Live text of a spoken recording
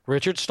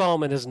Richard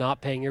Stallman is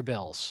not paying your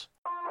bills.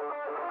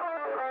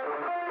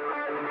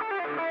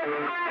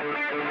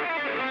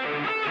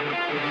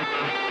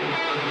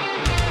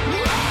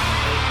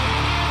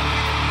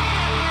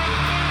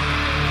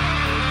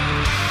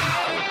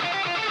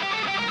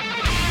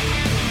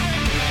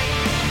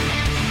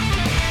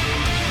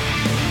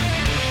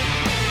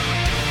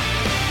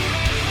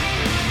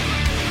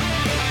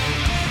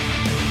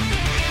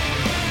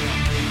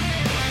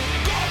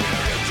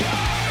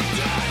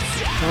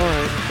 All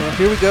right, well,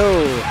 here we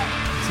go.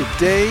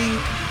 Today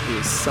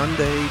is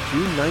Sunday,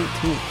 June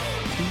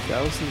 19th,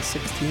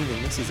 2016,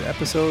 and this is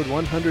episode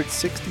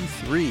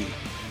 163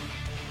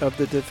 of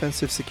the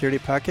Defensive Security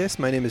Podcast.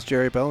 My name is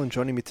Jerry Bell, and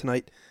joining me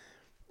tonight,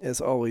 as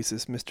always,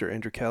 is Mr.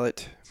 Andrew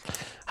Callett.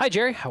 Hi,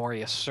 Jerry. How are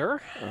you, sir?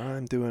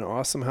 I'm doing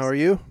awesome. How are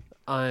you?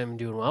 I'm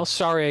doing well.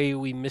 Sorry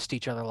we missed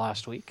each other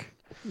last week.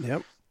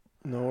 Yep,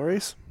 no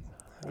worries.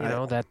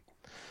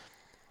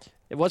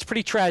 It was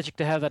pretty tragic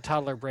to have that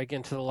toddler break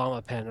into the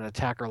llama pen and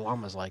attack our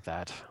llamas like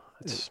that.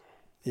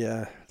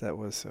 Yeah, that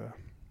was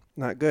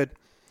not good.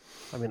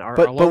 I mean,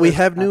 but we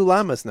have new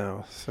llamas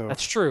now, so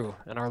that's true.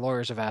 And our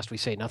lawyers have asked we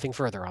say nothing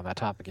further on that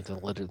topic until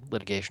the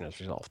litigation is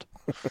resolved.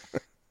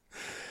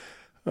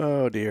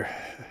 Oh dear.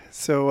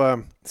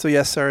 So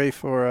yes, sorry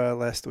for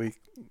last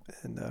week,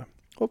 and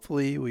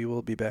hopefully we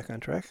will be back on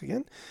track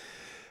again.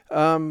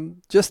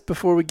 Just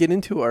before we get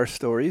into our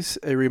stories,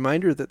 a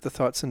reminder that the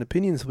thoughts and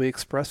opinions we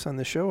express on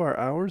the show are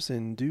ours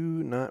and do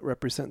not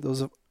represent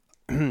those of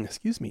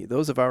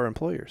those of our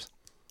employers.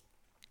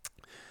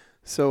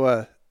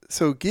 So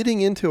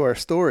getting into our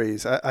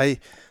stories, I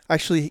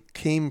actually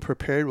came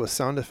prepared with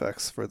sound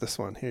effects for this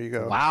one. Here you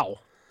go. Wow.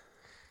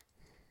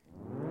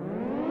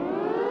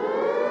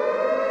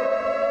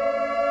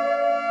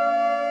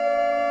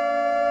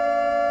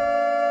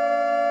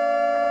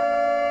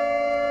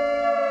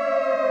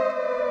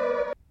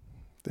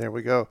 There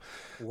we go.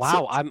 Wow,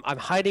 so, I'm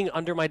hiding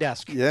under my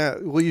desk. Yeah,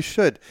 well, you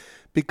should,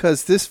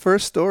 because this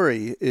first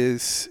story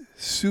is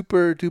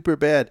super duper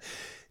bad.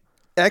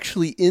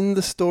 Actually, in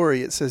the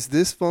story, it says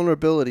this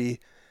vulnerability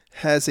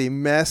has a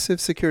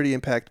massive security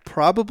impact,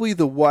 probably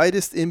the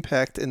widest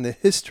impact in the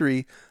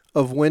history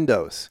of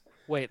Windows.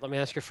 Wait, let me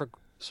ask you for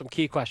some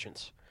key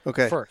questions.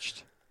 Okay.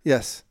 First.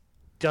 Yes.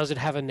 Does it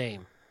have a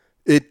name?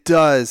 It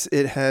does.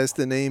 It has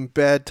the name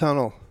Bad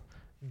Tunnel.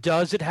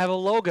 Does it have a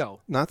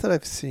logo? Not that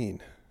I've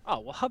seen. Oh,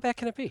 well, how bad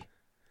can it be?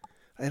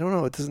 I don't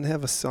know. It doesn't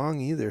have a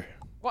song either.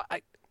 Well,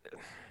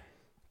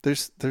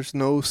 There's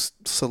no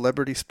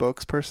celebrity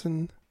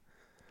spokesperson.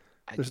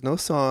 There's no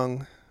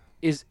song.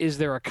 Is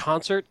there a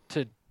concert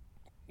to,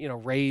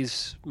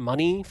 raise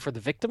money for the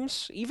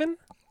victims even?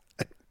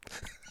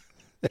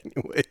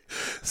 Anyway,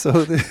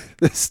 so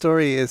this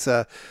story is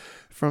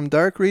from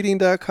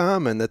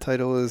darkreading.com, and the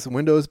title is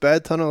Windows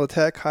Bad Tunnel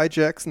Attack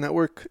Hijacks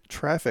Network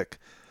Traffic.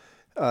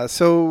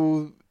 This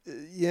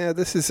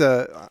is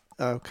a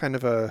kind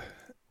of a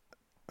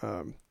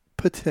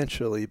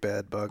potentially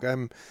bad bug.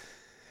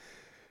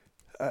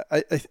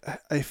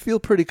 I feel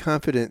pretty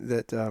confident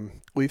that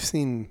we've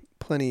seen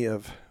plenty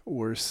of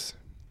worse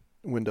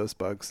Windows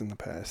bugs in the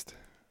past.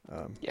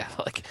 Yeah,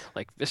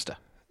 like Vista.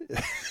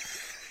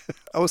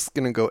 I was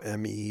gonna go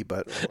ME,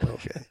 but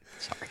okay.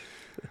 Sorry.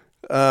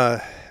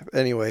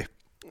 Anyway.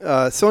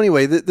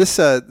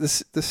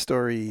 This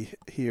story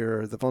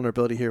here, the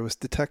vulnerability here, was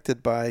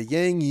detected by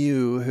Yang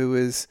Yu, who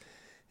is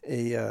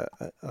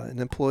an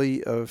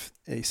employee of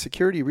a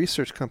security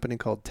research company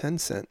called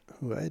Tencent,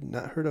 who I had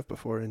not heard of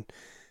before in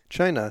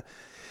China.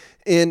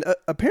 And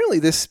apparently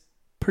this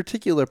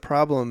particular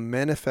problem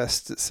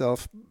manifests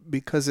itself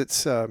because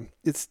it's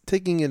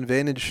taking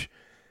advantage,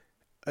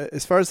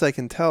 as far as I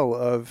can tell,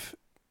 of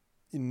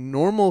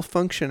normal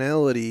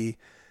functionality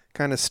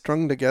kind of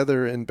strung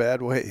together in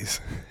bad ways.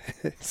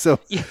 So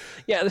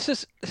yeah, this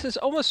is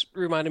almost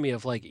reminding me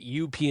of like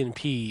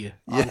UPnP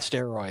on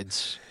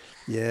steroids.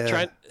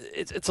 Yeah.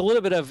 It's a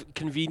little bit of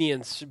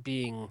convenience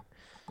being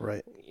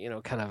right.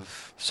 Kind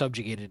of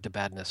subjugated to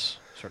badness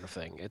sort of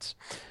thing. It's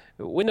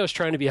Windows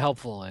trying to be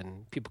helpful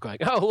and people going,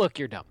 "Oh, look,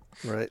 you're dumb."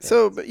 Right. Yeah.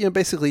 So,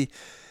 basically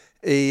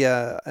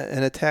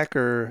an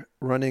attacker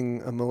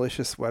running a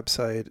malicious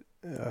website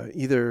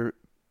either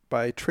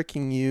by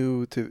tricking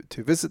you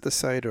to visit the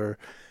site or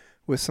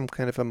with some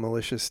kind of a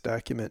malicious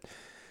document,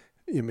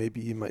 maybe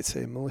you might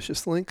say a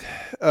malicious link,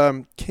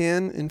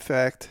 can, in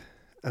fact,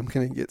 I'm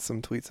going to get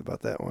some tweets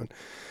about that one.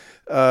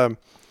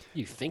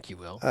 You think you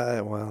will?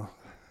 Well.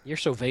 You're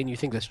so vain you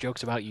think this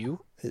joke's about you?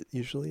 It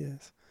usually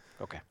is.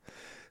 Okay.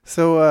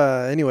 So,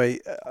 anyway,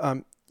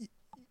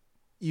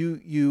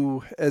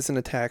 you as an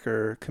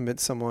attacker commit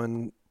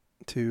someone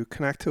to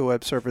connect to a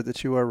web server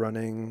that you are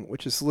running,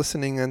 which is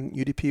listening on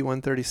UDP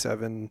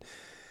 137.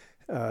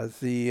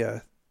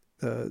 The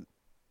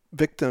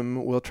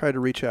victim will try to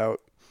reach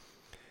out,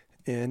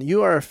 and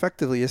you are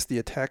effectively, as the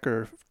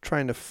attacker,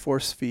 trying to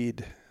force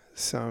feed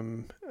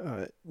some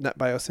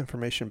NetBIOS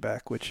information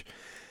back, which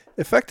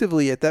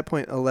effectively at that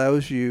point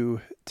allows you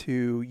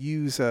to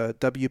use a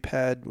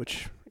WPAD,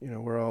 which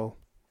we're all,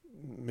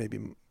 maybe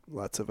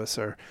lots of us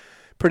are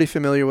pretty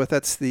familiar with.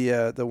 That's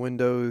the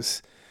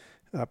Windows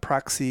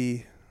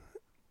proxy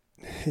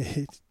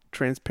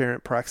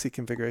transparent proxy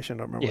configuration. I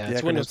don't remember Yeah, what the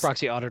it's acronym Windows is.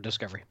 Proxy Auto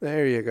Discovery.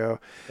 There you go.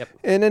 Yep.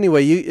 And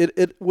anyway,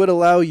 it would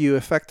allow you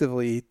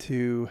effectively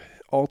to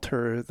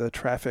alter the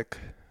traffic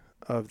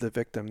of the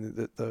victim,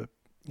 the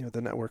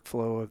the network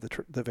flow of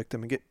the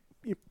victim, and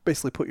you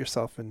basically put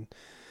yourself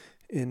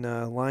in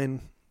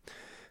line.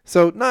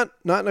 So not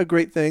a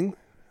great thing.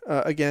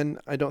 Again,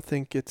 I don't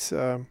think it's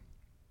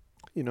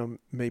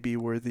maybe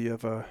worthy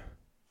of a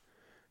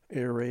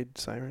air raid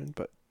siren,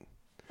 but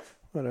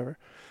whatever.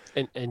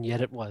 And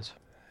yet it was.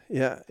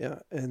 Yeah.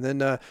 And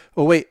then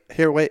wait,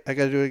 I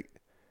gotta do it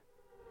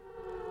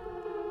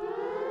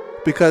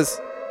because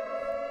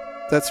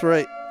that's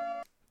right.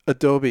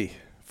 Adobe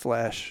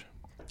Flash.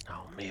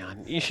 Oh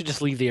man, you should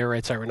just leave the air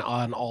raid siren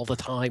on all the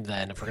time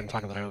then if we're going to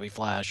talk about Adobe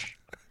Flash.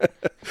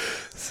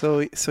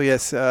 So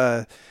yes,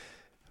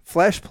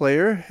 Flash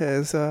Player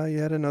has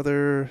yet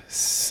another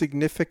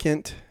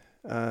significant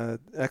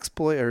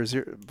exploit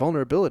or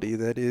vulnerability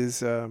that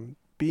is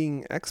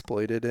being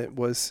exploited. It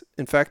was,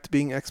 in fact,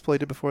 being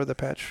exploited before the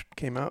patch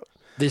came out.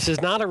 This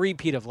is not a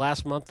repeat of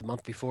last month, the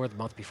month before, the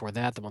month before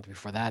that, the month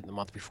before that, and the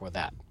month before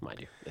that, mind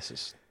you. This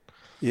is...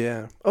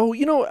 Yeah. Oh,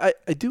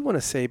 I do want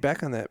to say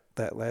back on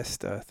that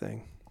last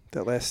thing,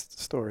 that last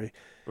story.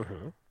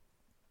 Mm-hmm.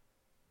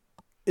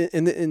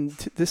 And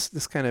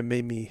this kind of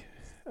made me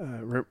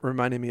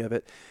reminded me of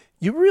it.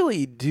 You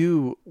really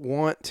do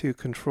want to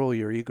control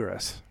your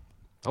egress.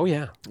 Oh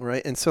yeah.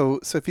 Right. And so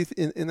if you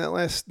in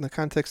the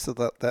context of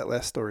that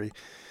last story,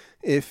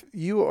 if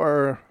you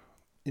are,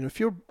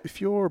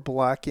 if you're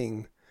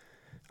blocking,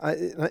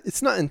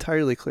 it's not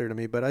entirely clear to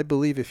me, but I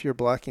believe if you're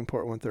blocking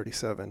port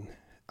 137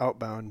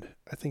 outbound,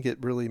 I think it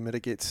really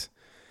mitigates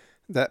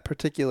that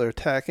particular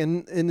attack.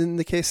 And in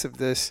the case of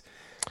this,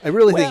 I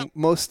really think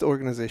most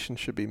organizations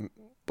should be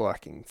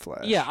blocking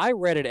Flash. Yeah, I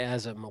read it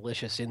as a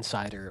malicious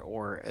insider,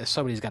 or if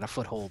somebody's got a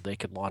foothold, they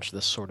could launch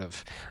this sort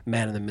of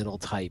man-in-the-middle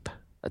type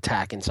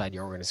attack inside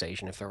your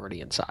organization if they're already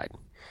inside.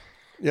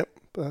 Yep,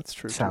 that's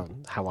true.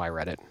 That's how I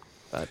read it.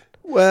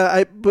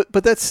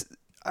 But that's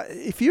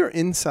if you're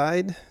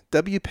inside,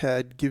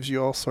 WPAD gives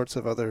you all sorts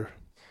of other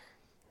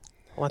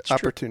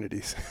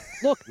opportunities.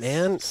 Look,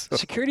 man,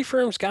 security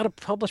firms got to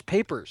publish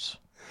papers.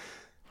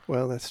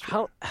 Well, that's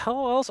true.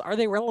 How else are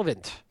they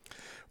relevant?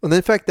 Well,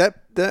 in fact,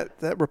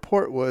 that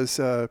report was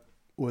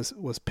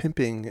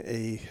pimping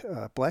a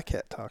Black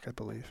Hat talk, I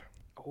believe.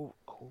 Oh,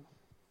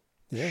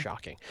 yeah.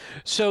 Shocking.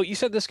 So you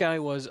said this guy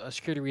was a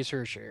security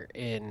researcher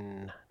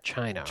in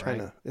China,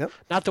 right? Yep.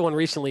 Not the one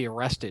recently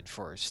arrested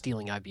for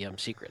stealing IBM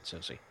secrets,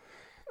 is he?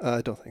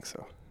 I don't think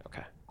so.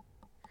 Okay.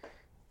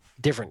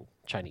 Different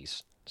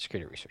Chinese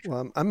security researcher.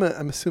 Well, I'm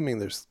assuming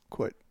there's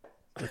quite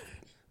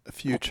a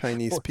few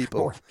Chinese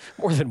people.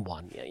 More than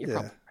one. Yeah, you're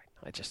probably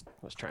right. I just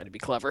was trying to be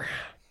clever.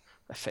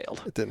 I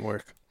failed. It didn't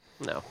work.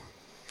 No.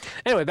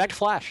 Anyway, back to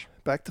Flash.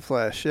 Back to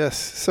Flash, yes.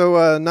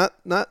 So not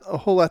a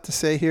whole lot to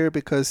say here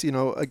because,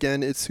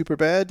 again, it's super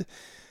bad.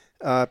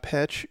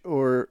 Patch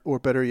or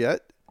better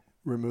yet,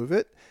 remove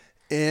it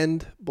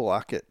and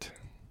block it.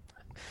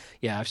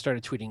 Yeah, I've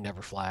started tweeting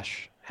never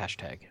Flash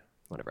hashtag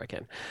whenever I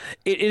can.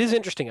 It is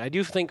interesting. I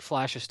do think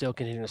Flash is still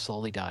continuing to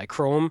slowly die.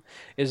 Chrome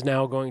is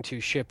now going to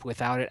ship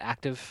without it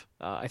active,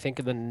 I think,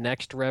 in the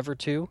next rev or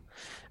two.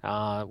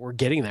 We're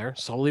getting there,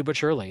 slowly but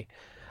surely.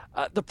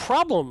 The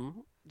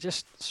problem,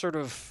 just sort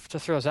of to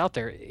throw us out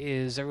there,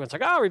 is everyone's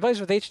like, replace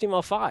it with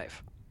HTML5.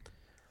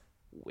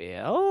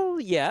 Well,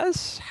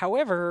 yes.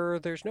 However,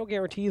 there's no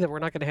guarantee that we're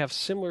not going to have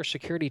similar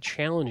security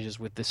challenges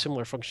with the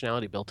similar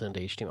functionality built into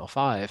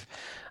HTML5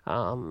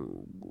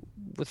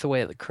 with the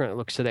way it currently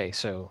looks today.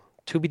 So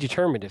to be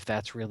determined if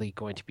that's really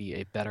going to be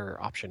a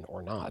better option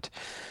or not.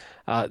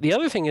 The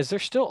other thing is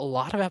there's still a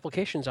lot of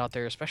applications out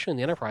there, especially in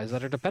the enterprise,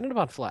 that are dependent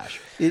upon Flash.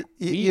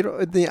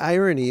 The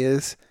irony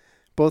is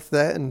both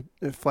that and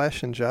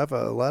Flash and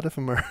Java, a lot of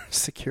them are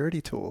security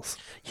tools.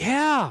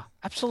 Yeah,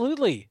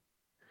 absolutely.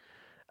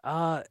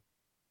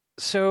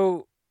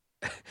 So,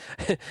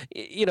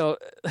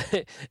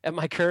 at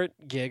my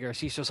current gig, our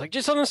CISO's like,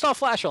 just uninstall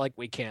Flash. We're like,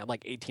 we can't.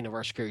 Like 18 of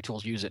our security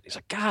tools use it. He's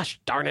like, gosh,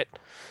 darn it.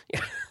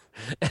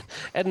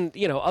 and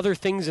other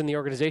things in the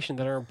organization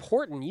that are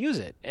important use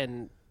it.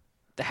 And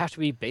they have to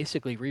be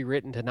basically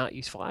rewritten to not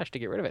use Flash to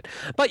get rid of it.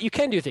 But you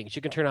can do things.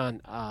 You can turn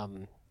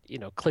on,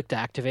 click to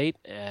activate,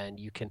 and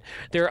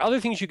there are other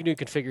things you can do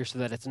configure so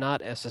that it's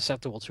not as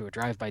susceptible to a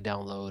drive-by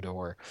download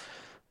or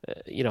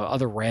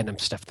other random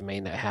stuff that may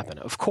not happen.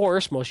 Of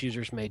course, most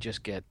users may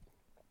just get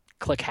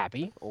click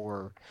happy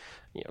or,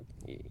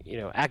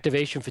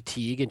 activation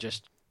fatigue and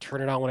just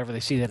turn it on whenever they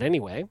see that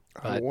anyway.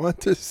 I want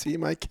to see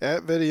my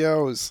cat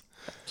videos.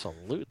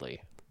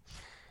 Absolutely.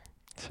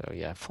 So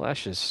yeah,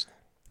 Flash is.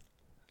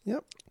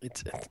 Yep.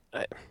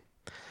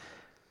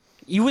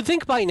 You would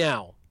think by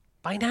now,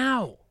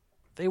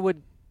 they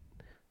would.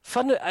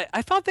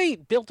 I thought they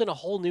built in a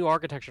whole new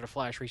architecture to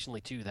Flash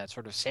recently too, that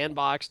sort of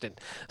sandboxed and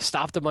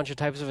stopped a bunch of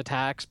types of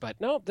attacks. But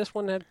no, this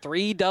one had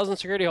 36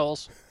 security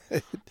holes.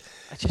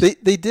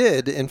 They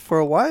did, and for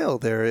a while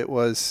there, it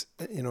was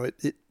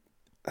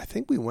I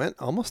think we went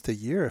almost a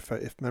year,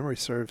 if memory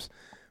serves,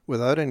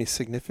 without any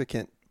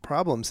significant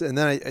problems. And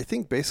then I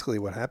think basically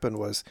what happened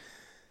was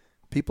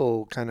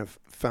people kind of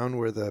found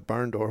where the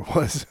barn door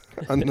was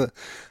on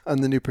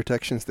the new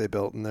protections they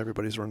built, and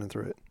everybody's running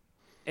through it.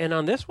 And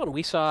on this one,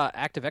 we saw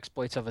active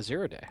exploits of a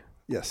 0-day.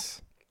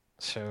 Yes.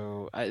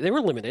 So they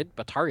were limited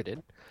but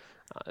targeted,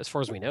 as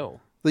far as we know.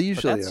 They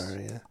usually are,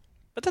 yeah.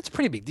 But that's a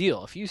pretty big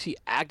deal. If you see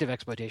active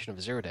exploitation of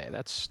a 0-day,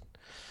 that's,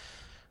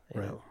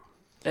 you know.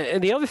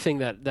 And the other thing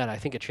that I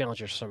think it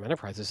challenges some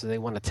enterprises is they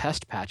want to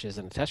test patches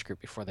in a test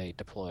group before they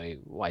deploy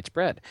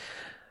widespread.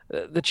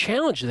 The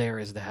challenge there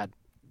is that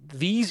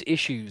these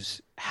issues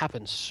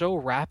happen so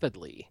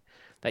rapidly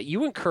that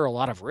you incur a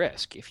lot of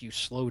risk if you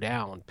slow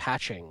down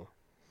patching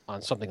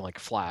on something like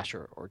Flash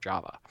or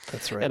Java.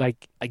 That's right. And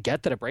I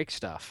get that it breaks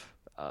stuff,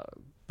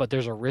 but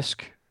there's a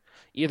risk.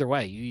 Either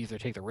way, you either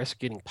take the risk of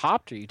getting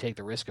popped or you take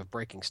the risk of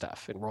breaking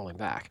stuff and rolling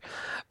back.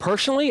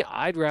 Personally,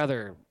 I'd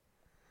rather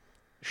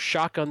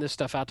shotgun this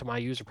stuff out to my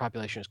user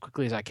population as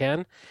quickly as I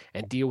can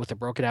and deal with the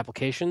broken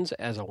applications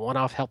as a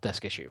one-off help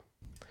desk issue.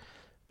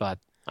 But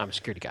I'm a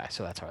security guy,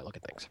 so that's how I look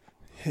at things.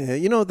 Yeah,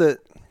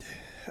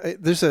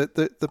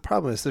 the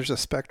problem is there's a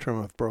spectrum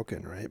of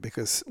broken, right?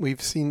 Because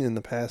we've seen in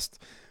the past,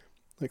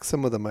 like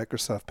some of the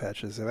Microsoft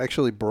patches have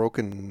actually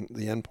broken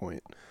the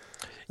endpoint.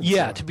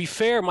 Yeah, to be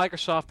fair,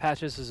 Microsoft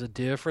patches is a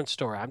different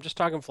story. I'm just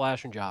talking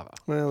Flash and Java.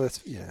 Well,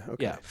 okay. Yeah,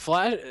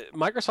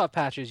 Microsoft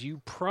patches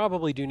you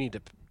probably do need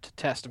to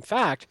test. In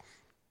fact,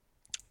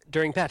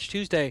 during Patch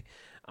Tuesday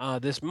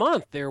this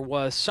month, there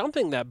was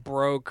something that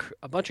broke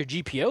a bunch of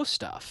GPO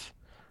stuff.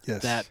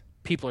 Yes. That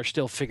people are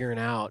still figuring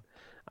out.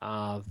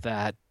 I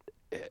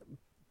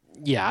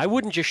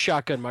wouldn't just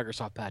shotgun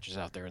Microsoft patches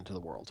out there into the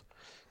world.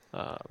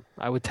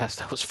 I would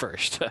test those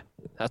first.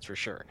 That's for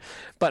sure.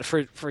 But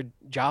for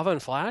Java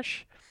and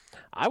Flash,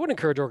 I would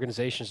encourage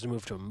organizations to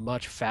move to a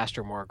much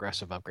faster, more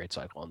aggressive upgrade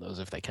cycle on those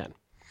if they can.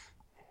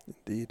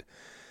 Indeed.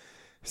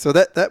 So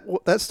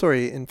that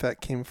story, in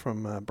fact, came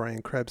from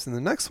Brian Krebs, and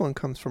the next one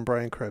comes from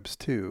Brian Krebs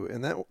too,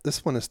 and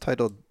this one is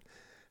titled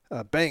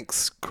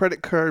 "Banks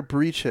Credit Card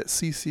Breach at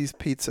CiCi's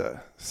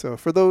Pizza." So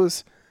for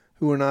those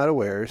who are not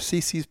aware,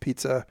 CiCi's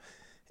Pizza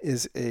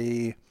is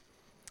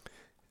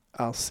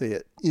I'll say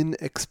it,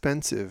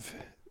 inexpensive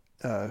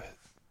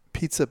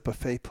pizza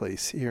buffet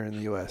place here in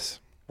the U.S.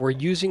 We're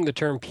using the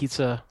term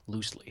pizza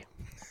loosely.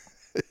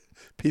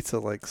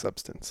 Pizza-like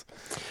substance.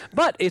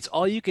 But it's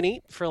all you can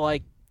eat for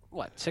like,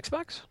 what,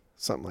 $6?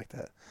 Something like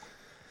that.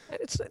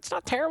 It's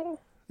not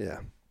terrible. Yeah.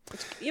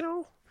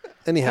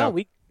 Anyhow.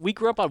 Hell, we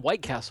grew up on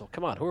White Castle.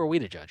 Come on, who are we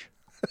to judge?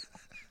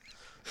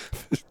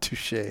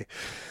 Touché.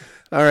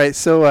 All right,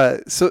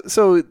 so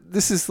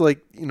this is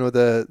like,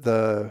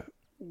 the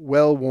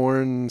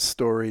well-worn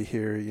story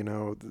here,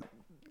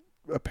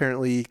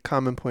 apparently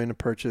common point of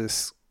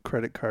purchase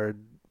credit card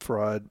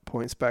fraud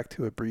points back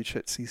to a breach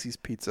at CiCi's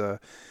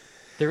Pizza.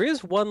 There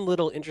is one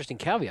little interesting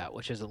caveat,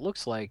 which is it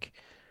looks like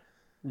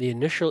the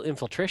initial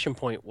infiltration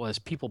point was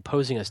people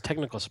posing as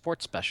technical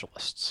support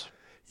specialists.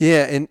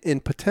 Yeah,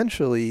 and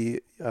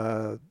potentially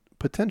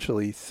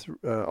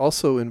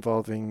also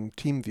involving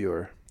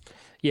TeamViewer.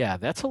 Yeah,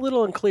 that's a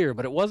little unclear,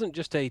 but it wasn't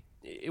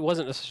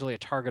necessarily a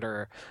Target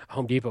or a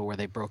Home Depot where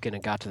they broke in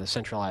and got to the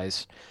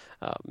centralized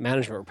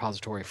management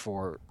repository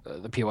for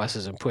the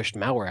POSs and pushed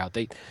malware out.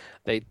 They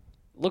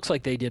looks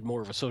like they did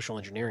more of a social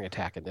engineering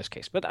attack in this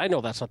case, but I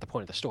know that's not the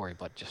point of the story.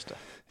 But just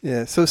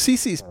yeah. So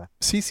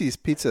CiCi's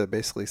Pizza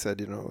basically said,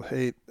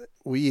 hey,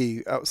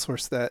 we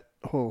outsourced that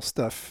whole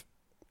stuff,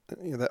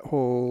 that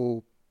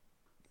whole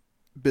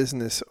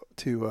business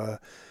to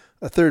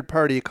a third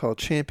party called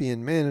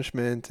Champion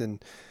Management,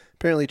 and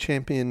apparently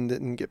Champion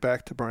didn't get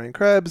back to Brian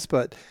Krebs,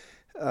 but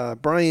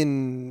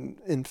Brian,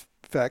 in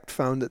fact,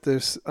 found that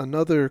there's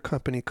another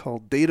company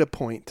called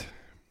DataPoint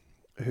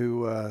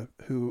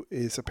who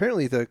is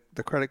apparently the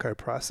credit card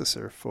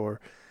processor for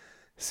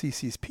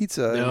CiCi's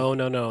Pizza.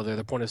 No. They're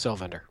the point-of-sale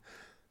vendor.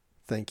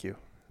 Thank you.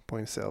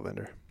 Point-of-sale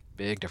vendor.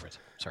 Big difference.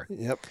 Sorry.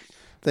 Yep.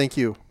 Thank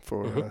you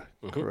for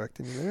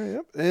correcting me there.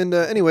 Yep. And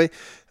anyway,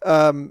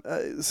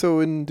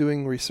 so in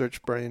doing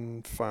research,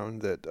 Brian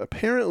found that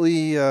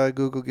apparently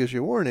Google gives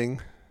you a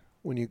warning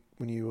when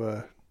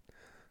you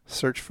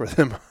search for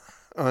them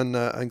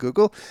on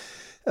Google.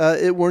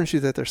 It warns you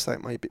that their site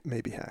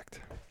may be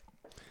hacked.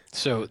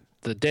 So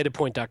the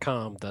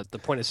datapoint.com, the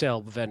point of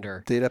sale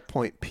vendor,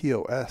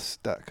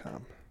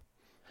 datapointpos.com.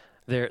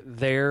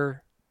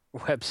 Their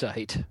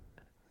website.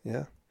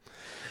 Yeah.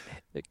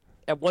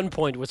 At one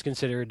point was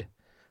considered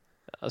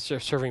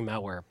serving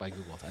malware by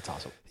Google. That's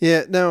awesome.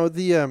 Yeah. Now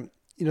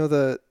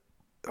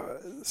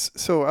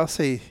so I'll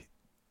say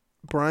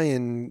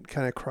Brian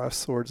kind of crossed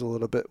swords a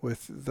little bit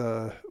with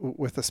a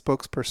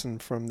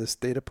spokesperson from this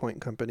DataPoint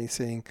company,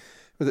 saying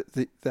that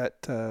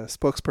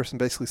spokesperson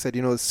basically said,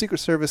 the Secret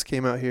Service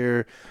came out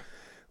here,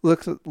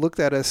 looked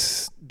at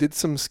us, did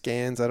some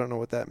scans. I don't know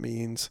what that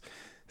means.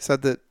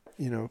 Said that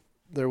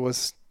there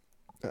was,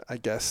 I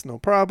guess, no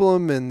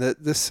problem, and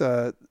that this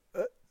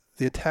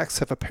the attacks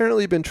have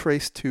apparently been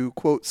traced to,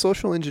 quote,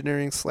 social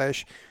engineering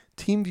 /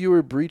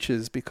 TeamViewer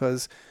breaches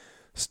because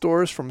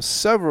stores from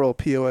several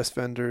POS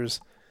vendors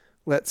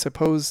let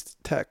supposed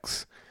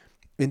techs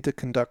into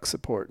conduct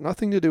support.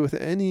 Nothing to do with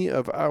any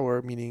of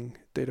our, meaning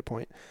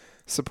DataPoint,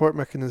 support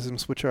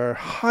mechanisms, which are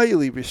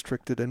highly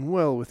restricted and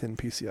well within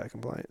PCI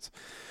compliance.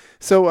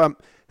 So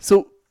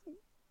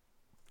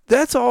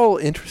that's all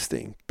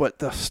interesting, but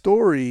the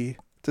story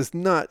does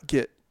not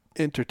get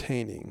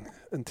entertaining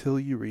until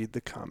you read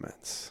the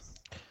comments.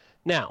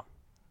 Now,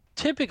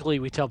 typically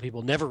we tell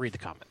people never read the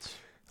comments.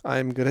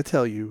 I'm going to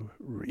tell you,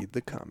 read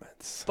the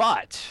comments.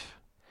 But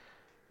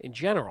in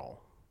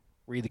general,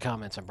 read the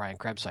comments on Brian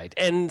Krebs' site,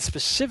 and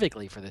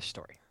specifically for this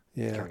story.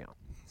 Yeah. Carry on.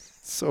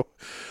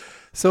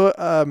 So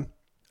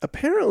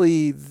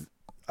apparently,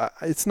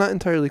 it's not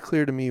entirely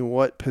clear to me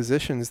what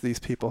positions these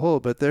people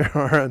hold, but there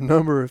are a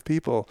number of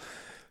people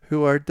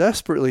who are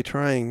desperately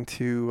trying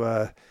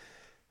to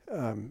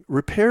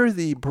repair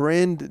the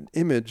brand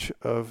image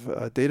of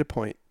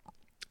DataPoint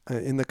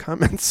in the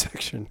comments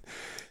section,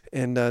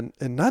 and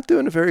not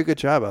doing a very good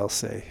job, I'll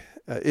say.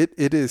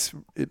 It's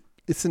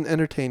an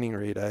entertaining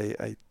read.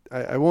 I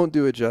won't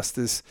do it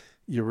justice.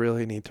 You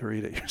really need to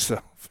read it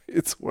yourself.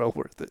 It's well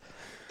worth it.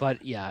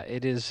 But yeah,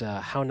 it is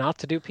how not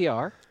to do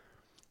PR.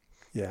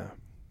 Yeah,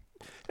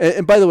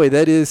 and by the way,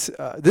 that is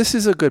a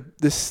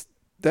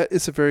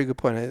very good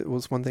point. It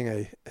was one thing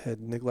I had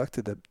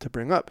neglected to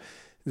bring up,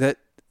 that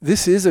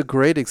this is a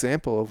great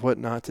example of what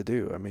not to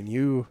do. I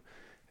mean,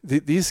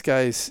 these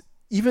guys,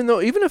 even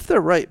if they're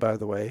right, by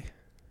the way,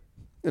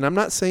 and I'm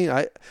not saying,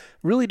 I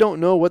really don't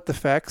know what the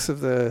facts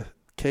of the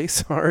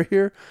case are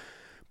here,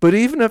 but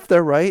even if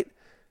they're right,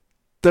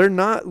 they're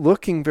not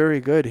looking very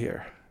good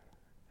here.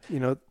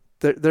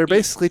 They're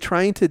basically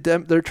trying to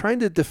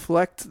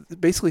deflect,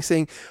 basically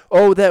saying,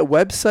 "Oh, that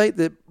website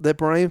that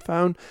Brian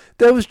found,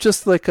 that was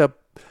just like a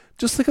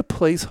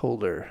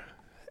placeholder,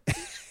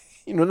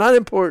 not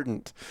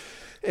important."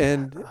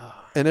 And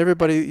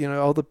everybody,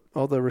 all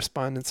the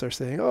respondents are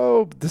saying,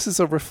 "Oh, this is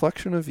a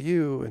reflection of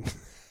you." And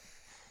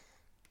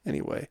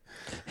anyway,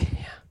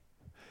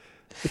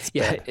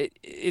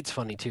 it's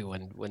funny too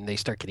when they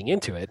start getting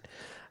into it.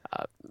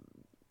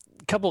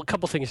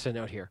 Couple things to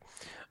note here.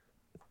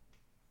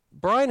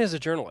 Brian is a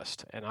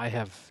journalist, and I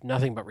have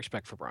nothing but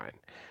respect for Brian.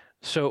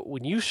 So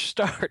when you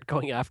start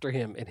going after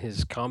him in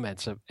his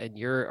comments, and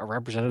you're a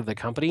representative of the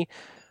company,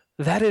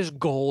 that is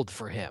gold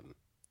for him.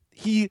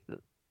 He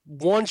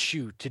wants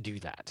you to do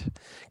that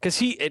because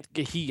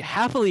he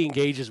happily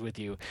engages with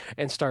you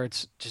and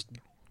starts just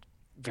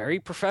very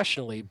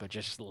professionally, but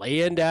just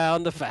laying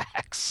down the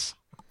facts.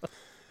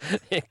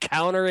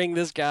 Countering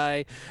this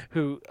guy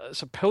who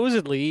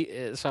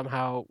supposedly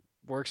somehow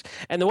works,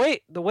 and the way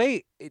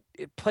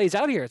it plays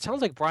out here, it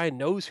sounds like Brian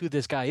knows who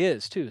this guy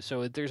is too.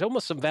 So there's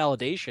almost some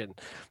validation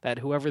that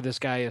whoever this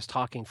guy is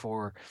talking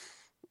for,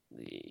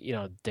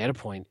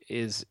 DataPoint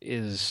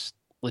is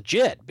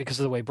legit because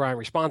of the way Brian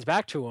responds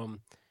back to him.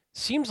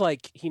 Seems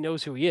like he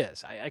knows who he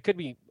is. I could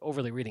be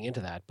overly reading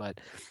into that,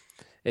 but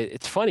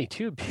it's funny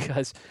too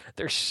because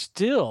there's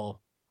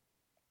still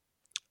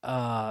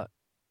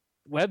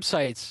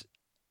websites,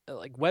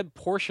 like web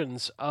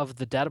portions of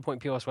the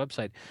DataPoint POS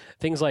website,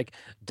 things like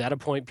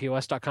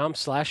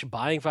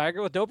datapointpos.com/buying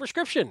Viagra with no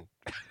prescription.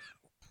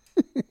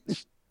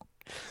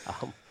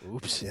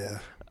 Oops. Yeah.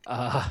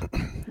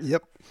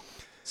 Yep.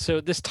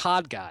 So this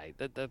Todd guy,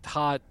 the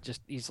Todd,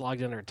 he's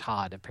logged under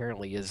Todd,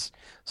 apparently is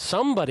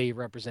somebody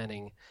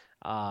representing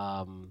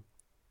DataPoint.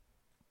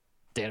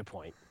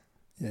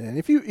 Yeah, and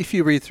if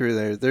you read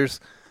through there,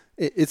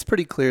 it's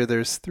pretty clear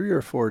there's 3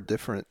 or 4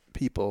 different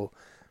people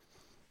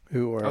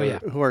who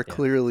are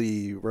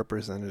clearly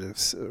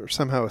representatives or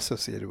somehow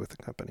associated with the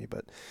company.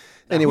 But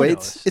anyway,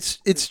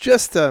 it's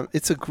just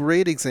it's a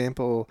great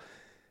example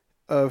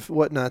of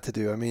what not to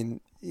do. I mean,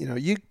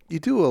 you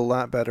do a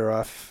lot better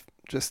off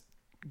just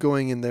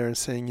going in there and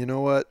saying, you know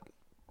what,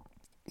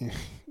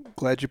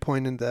 glad you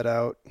pointed that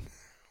out.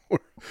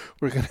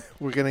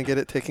 We're gonna get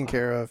it taken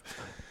care of.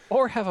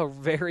 Or have a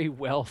very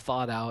well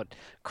thought out,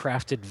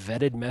 crafted,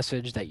 vetted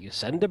message that you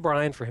send to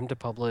Brian for him to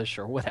publish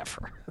or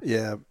whatever.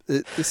 Yeah,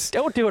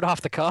 don't do it off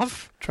the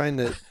cuff. Trying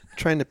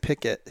to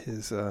pick at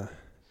his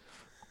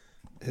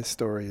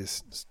story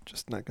is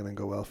just not going to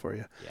go well for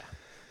you. Yeah.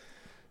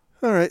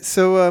 All right,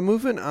 so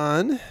moving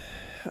on,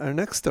 our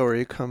next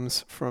story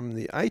comes from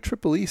the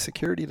IEEE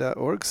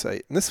security.org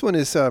site, and this one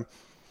is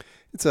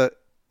it's an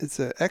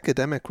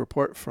academic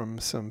report from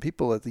some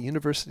people at the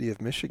University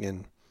of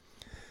Michigan.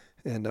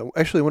 And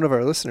actually, one of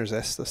our listeners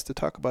asked us to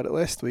talk about it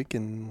last week,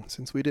 and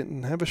since we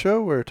didn't have a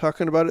show, we're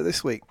talking about it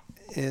this week.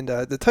 And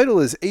the title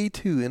is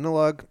A2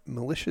 Analog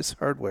Malicious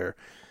Hardware,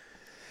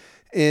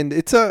 and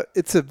it's a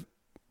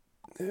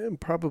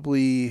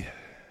probably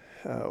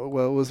it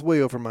was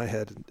way over my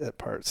head at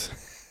parts,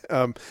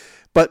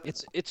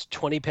 but it's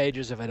 20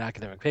 pages of an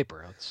academic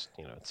paper. It's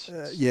it's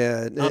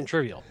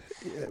non-trivial,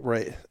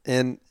 right?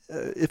 And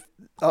if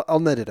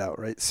I'll net it out,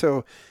 right?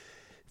 So.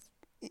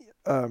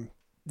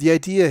 The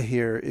idea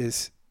here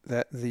is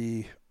that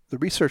the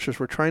researchers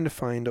were trying to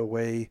find a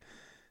way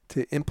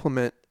to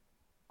implement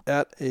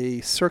at a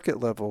circuit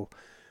level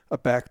a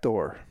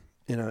backdoor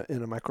in a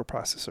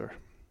microprocessor,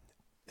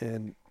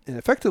 and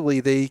effectively,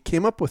 they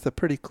came up with a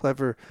pretty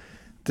clever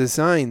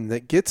design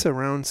that gets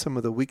around some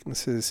of the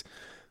weaknesses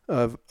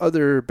of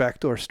other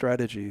backdoor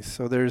strategies.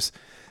 So there's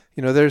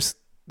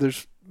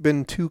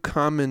been two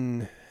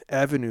common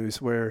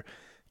avenues where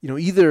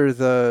either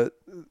the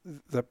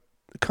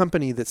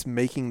company that's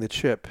making the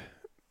chip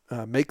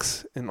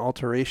makes an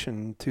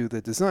alteration to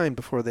the design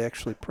before they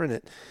actually print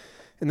it,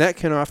 and that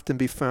can often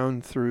be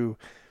found through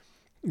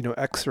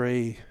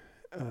X-ray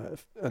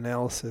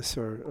analysis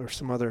or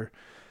some other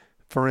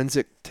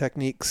forensic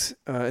techniques.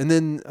 And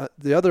then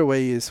the other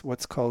way is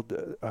what's called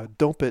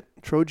dopant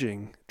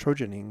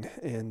trojaning.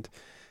 And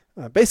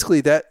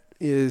basically that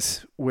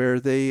is where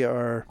they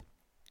are,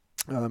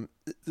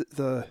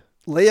 the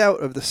layout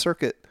of the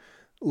circuit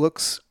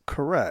looks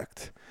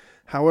correct.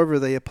 However,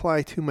 they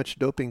apply too much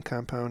doping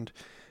compound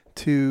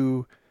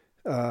to,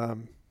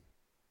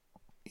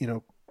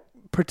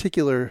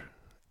 particular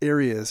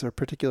areas or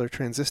particular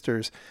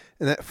transistors,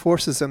 and that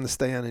forces them to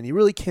stay on, and you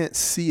really can't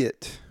see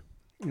it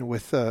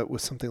with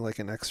something like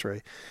an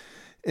X-ray,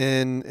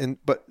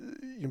 but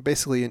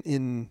basically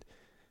in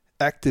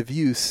active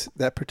use,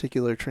 that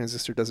particular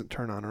transistor doesn't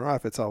turn on or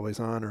off. It's always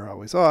on or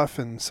always off,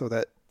 and so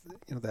that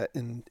that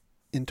in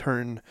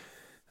turn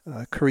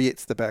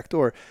creates the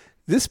backdoor.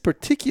 This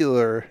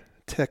particular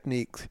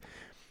technique,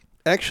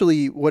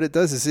 actually, what it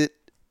does is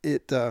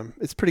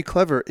it's pretty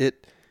clever.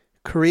 It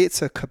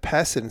creates a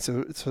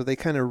capacitance, so they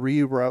kind of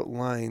reroute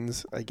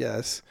lines, I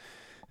guess,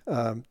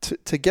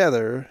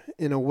 together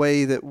in a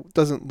way that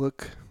doesn't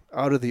look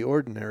out of the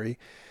ordinary,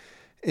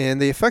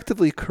 and they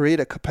effectively create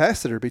a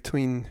capacitor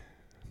between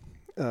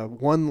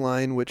one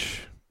line,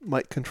 which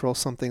might control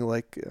something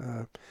like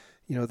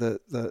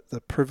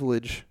the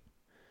privilege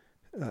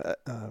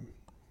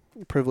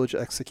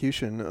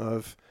execution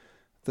of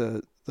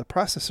the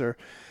processor,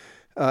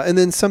 and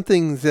then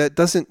something that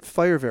doesn't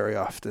fire very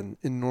often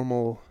in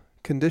normal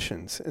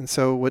conditions. And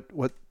so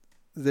what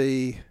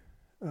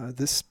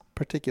this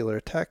particular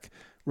tech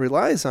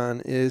relies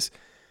on is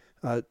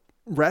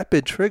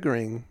rapid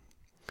triggering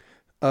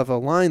of a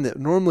line that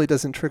normally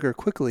doesn't trigger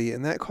quickly,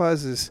 and that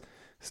causes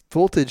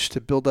voltage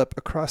to build up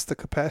across the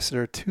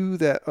capacitor to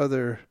that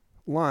other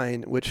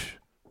line, which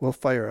will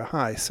fire a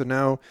high. So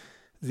now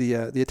the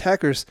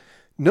attackers,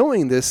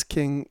 knowing this,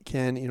 can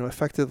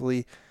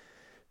effectively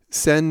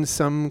send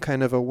some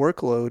kind of a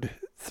workload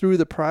through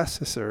the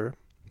processor,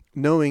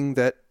 knowing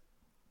that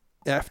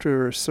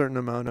after a certain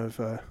amount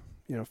of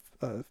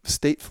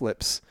state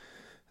flips,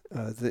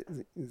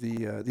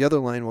 the other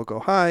line will go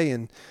high,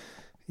 and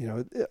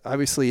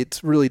obviously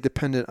it's really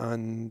dependent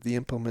on the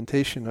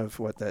implementation of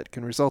what that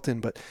can result in.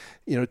 But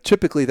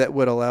typically that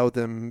would allow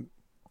them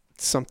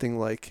something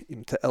like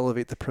to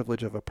elevate the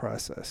privilege of a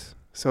process.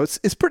 So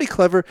it's pretty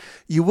clever.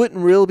 You wouldn't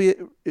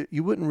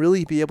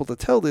really be able to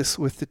tell this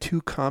with the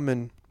two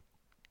common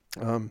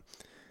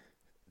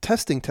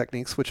testing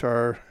techniques, which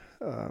are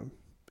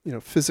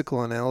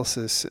physical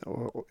analysis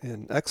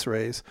in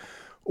X-rays,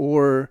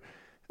 or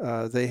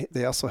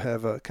they also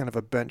have a kind of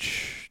a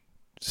bench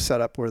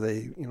setup where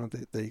they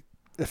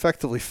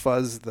effectively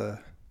fuzz the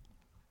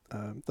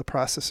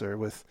processor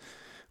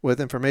with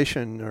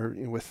information or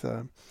with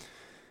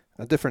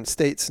different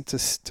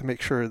states to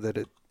make sure that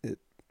it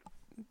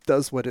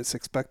does what it's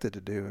expected to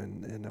do,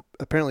 and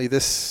apparently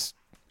this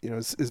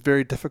is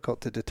very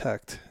difficult to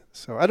detect.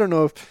 So I don't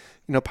know if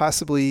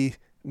possibly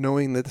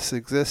knowing that this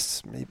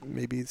exists,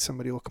 maybe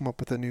somebody will come up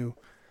with a new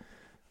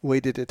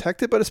way to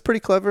detect it, but it's pretty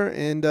clever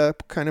and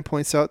kind of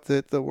points out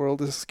that the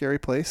world is a scary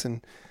place,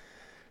 and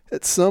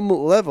at some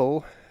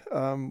level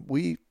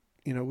we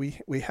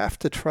have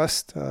to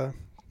trust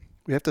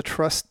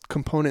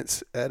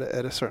components at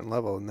a certain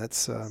level, and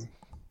that's a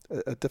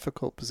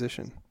difficult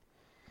position.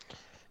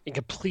 In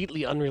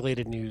completely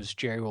unrelated news,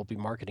 Jerry will be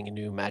marketing a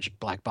new magic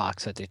black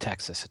box that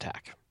detects this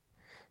attack.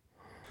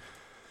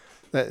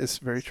 That is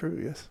very true,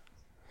 yes.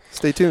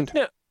 Stay tuned.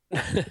 Now,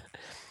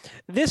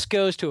 this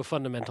goes to a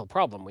fundamental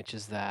problem, which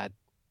is that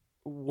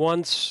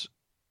it's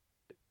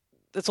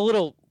a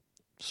little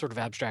sort of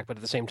abstract, but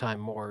at the same time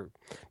more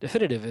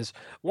definitive, is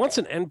once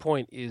an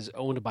endpoint is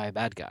owned by a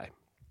bad guy,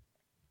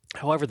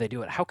 however they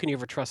do it, how can you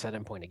ever trust that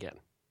endpoint again?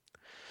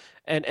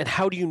 And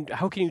how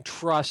can you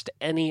trust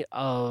any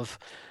of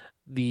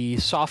the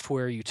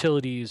software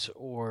utilities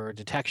or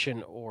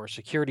detection or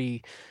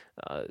security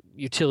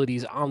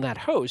utilities on that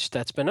host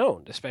that's been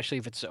owned, especially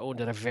if it's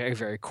owned at a very,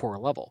 very core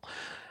level,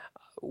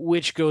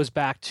 which goes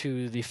back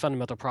to the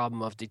fundamental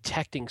problem of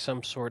detecting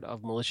some sort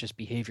of malicious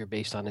behavior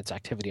based on its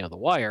activity on the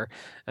wire.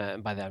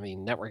 And by that I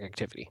mean network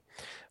activity,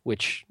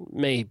 which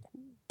may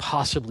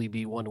possibly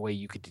be one way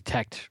you could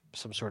detect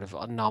some sort of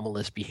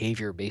anomalous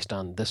behavior based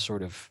on this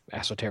sort of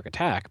esoteric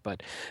attack,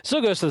 but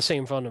still goes to the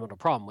same fundamental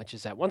problem, which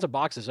is that once a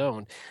box is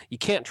owned, you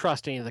can't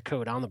trust any of the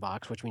code on the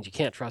box, which means you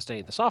can't trust any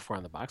of the software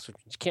on the box, which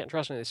means you can't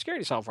trust any of the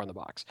security software on the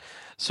box.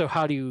 So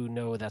how do you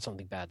know that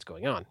something bad's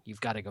going on? You've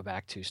got to go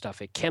back to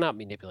stuff it cannot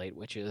manipulate,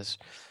 which is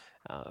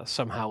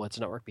somehow its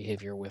network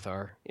behavior with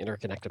our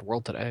interconnected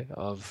world today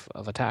of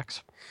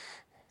attacks.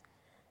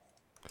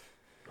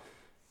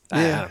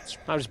 Yeah.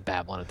 I'm just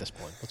babbling at this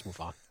point. Let's move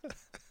on.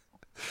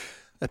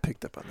 I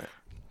picked up on that.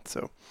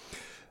 So,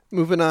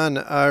 moving on,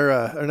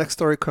 our next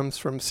story comes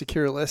from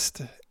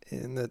SecureList,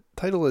 and the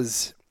title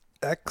is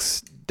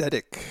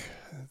Exdetic,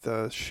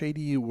 the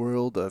shady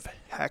world of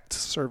hacked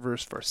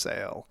servers for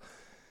sale.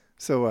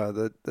 So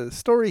the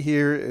story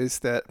here is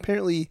that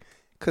apparently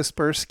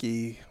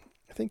Kaspersky,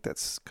 I think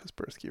that's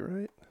Kaspersky,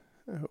 right?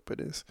 I hope it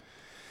is.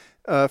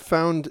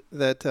 Found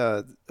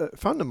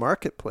a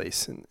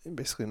marketplace, and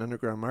basically an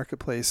underground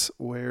marketplace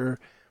where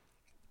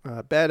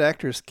bad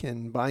actors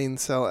can buy and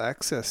sell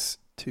access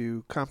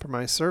to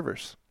compromised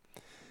servers.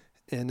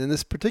 And in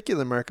this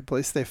particular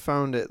marketplace, they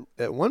found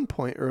at one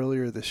point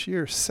earlier this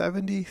year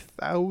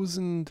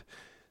 70,000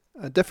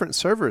 different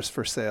servers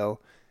for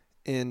sale,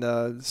 and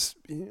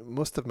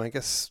most of them, I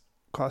guess,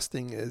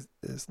 costing as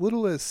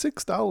little as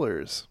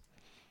 $6,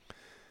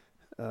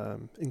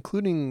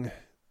 including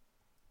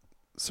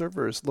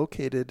servers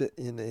located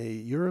in a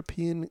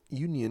European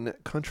Union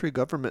country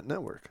government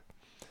network.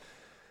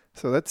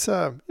 So that's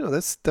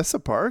that's a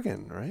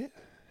bargain, right?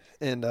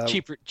 And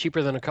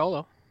cheaper than a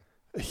colo.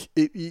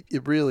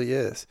 It really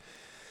is.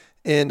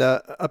 And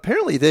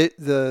apparently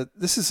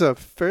this is a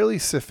fairly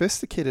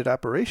sophisticated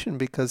operation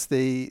because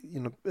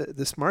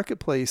this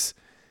marketplace,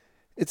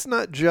 it's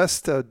not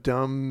just a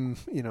dumb,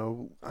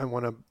 I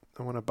want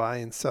to buy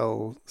and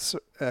sell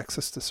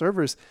access to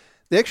servers.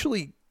 They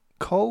actually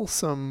cull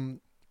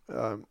some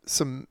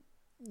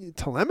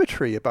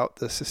telemetry about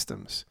the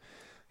systems.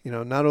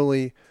 Not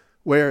only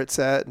where it's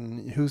at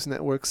and whose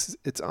networks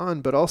it's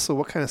on, but also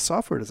what kind of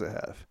software does it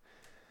have.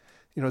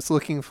 It's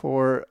looking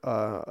for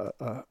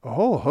a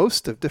whole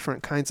host of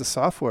different kinds of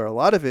software. A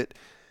lot of it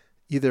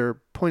either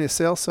point of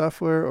sale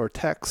software or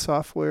tax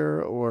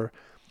software, or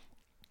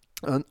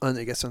I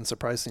guess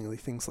unsurprisingly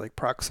things like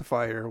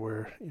Proxifier,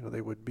 where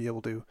they would be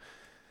able to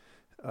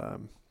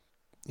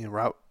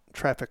route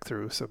traffic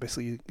through. So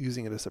basically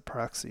using it as a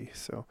proxy.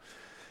 So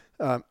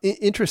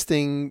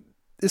interesting.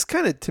 This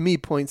kind of to me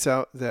points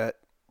out that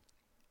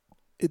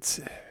it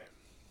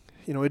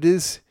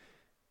is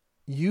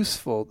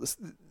useful.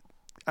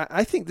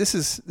 I think this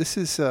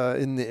is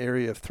in the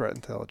area of threat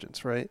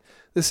intelligence, right?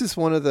 This is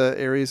one of the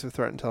areas of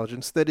threat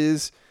intelligence that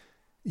is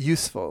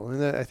useful,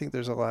 and I think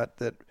there's a lot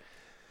that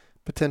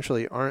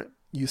potentially aren't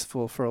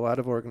useful for a lot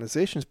of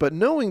organizations. But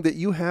knowing that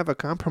you have a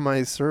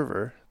compromised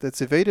server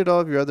that's evaded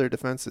all of your other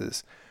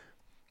defenses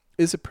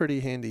is a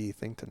pretty handy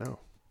thing to know.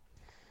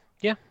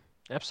 Yeah,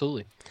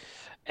 absolutely.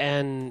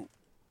 And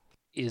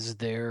is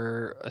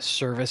there a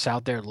service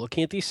out there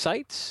looking at these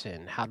sites,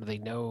 and how do they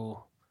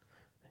know,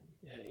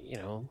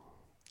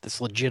 this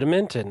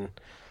legitimate? And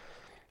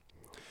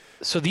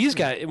so these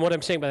guys, and what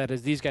I'm saying by that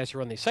is these guys who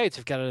run these sites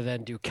have got to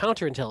then do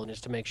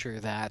counterintelligence to make sure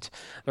that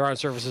there aren't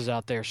services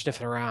out there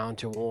sniffing around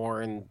to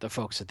warn the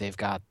folks that they've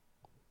got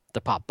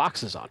the pop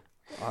boxes on.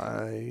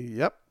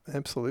 Yep,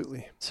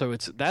 absolutely. So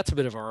that's a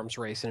bit of arms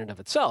race in and of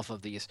itself,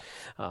 of these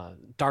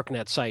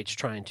darknet sites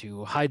trying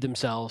to hide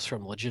themselves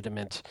from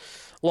legitimate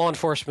law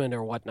enforcement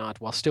or whatnot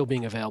while still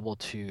being available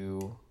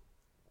to,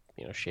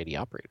 shady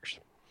operators.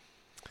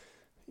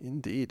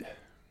 Indeed.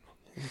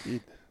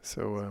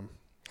 So,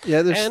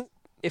 there's... And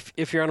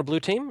if you're on a blue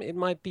team, it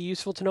might be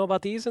useful to know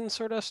about these and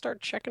sort of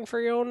start checking for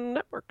your own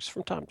networks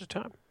from time to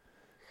time.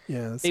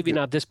 Yeah, maybe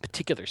not this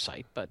particular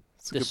site, but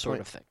this sort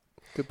of thing.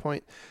 Good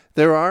point.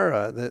 There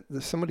are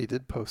somebody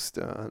did post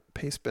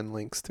pastebin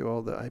links to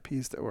all the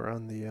IPs that were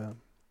on the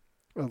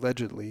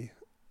allegedly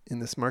in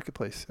this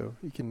marketplace, so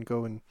you can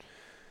go and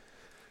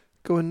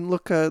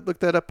look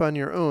that up on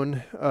your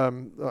own.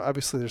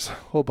 Obviously, there's a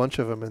whole bunch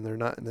of them, and they're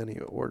not in any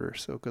order.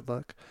 So good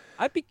luck.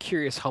 I'd be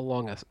curious how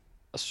long a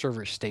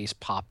server stays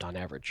popped on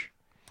average,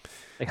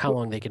 like how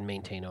long they can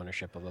maintain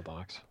ownership of a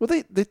box. Well,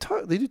 they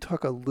do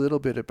talk a little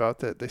bit about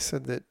that. They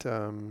said that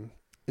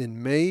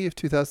in May of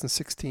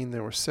 2016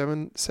 there were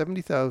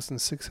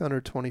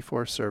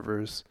 70,624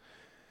 servers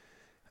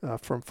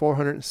from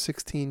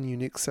 416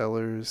 unique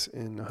sellers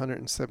in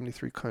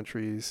 173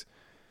 countries,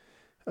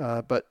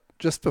 but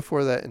just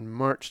before that, in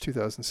March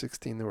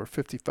 2016, there were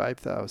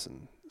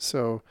 55,000.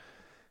 So,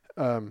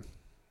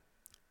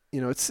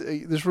 it's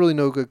there's really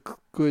no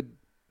good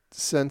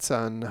sense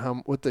on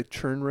what the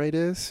churn rate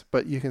is,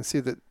 but you can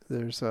see that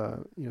there's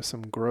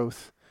some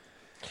growth.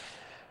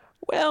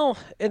 Well,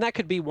 and that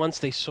could be once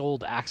they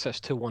sold access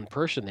to one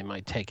person, they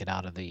might take it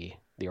out of the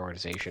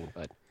organization.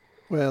 But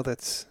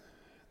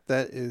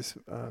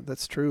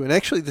that's true. And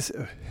actually, this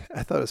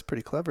I thought it was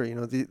pretty clever.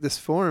 This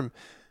forum.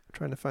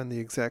 Trying to find the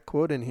exact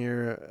quote in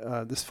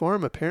here. This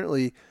forum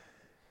apparently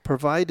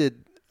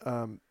provided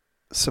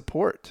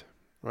support,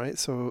 right?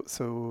 So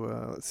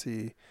let's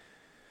see.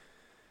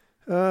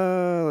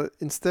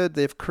 Instead,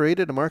 they've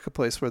created a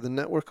marketplace where the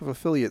network of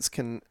affiliates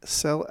can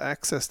sell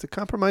access to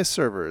compromised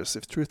servers.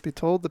 If truth be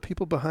told, the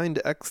people behind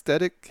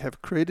Exdetic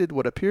have created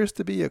what appears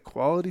to be a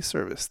quality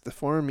service. The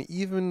forum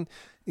even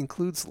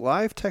includes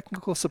live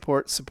technical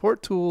support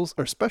tools,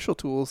 or special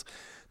tools,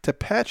 to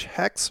patch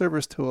hacked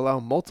servers to allow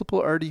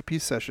multiple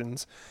RDP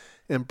sessions,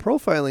 and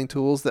profiling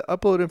tools that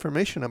upload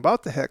information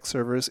about the hacked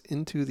servers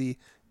into the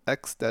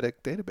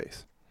Exdetic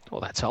database. Well,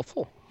 that's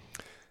helpful.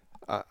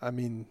 I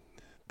mean,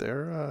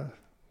 they're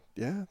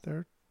yeah,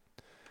 they're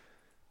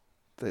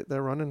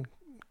running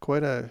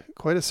quite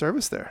a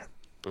service there.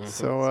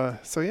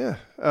 Mm-hmm. So yeah.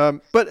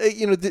 But I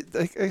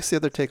guess the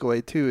other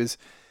takeaway too is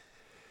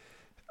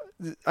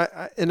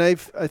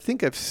I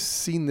think I've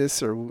seen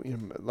this, or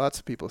lots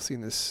of people have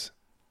seen this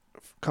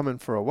coming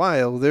for a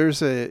while. There's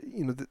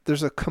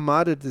there's a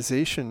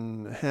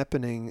commoditization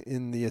happening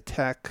in the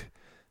attack,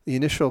 the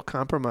initial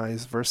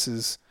compromise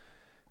versus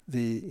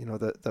the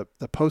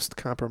post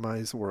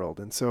compromise world,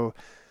 and so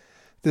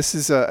this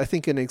is I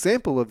think an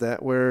example of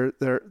that where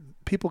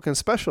people can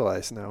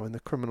specialize now in the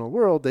criminal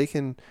world. They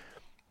can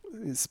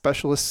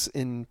specialists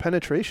in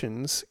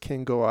penetrations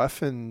can go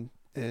off and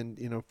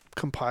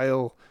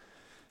compile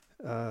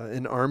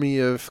an army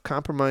of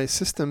compromised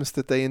systems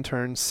that they in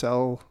turn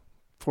sell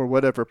for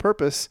whatever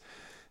purpose,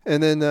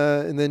 and then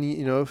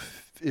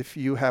if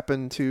you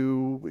happen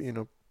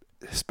to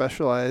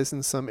specialize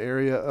in some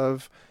area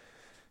of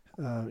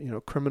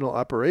criminal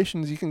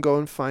operations, you can go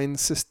and find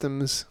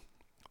systems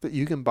that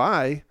you can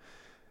buy,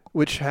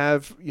 which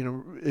have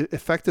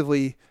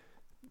effectively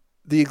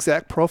the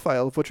exact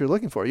profile of what you're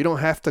looking for. You don't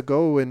have to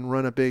go and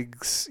run a big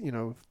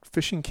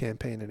phishing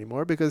campaign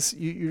anymore because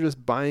you're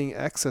just buying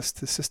access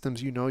to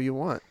systems you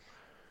want.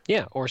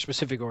 Yeah, or a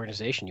specific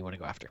organization you want to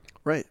go after.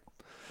 Right.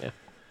 Yeah.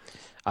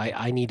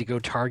 I need to go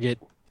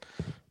target,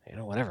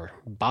 whatever,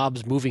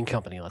 Bob's Moving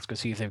Company. Let's go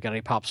see if they've got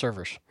any POP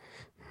servers.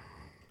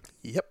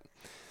 Yep.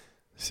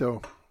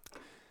 So,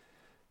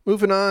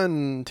 moving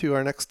on to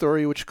our next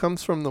story, which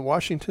comes from the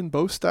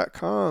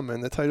WashingtonPost.com,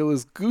 and the title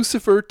is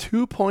Guccifer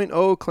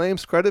 2.0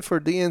 claims credit for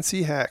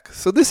DNC hack.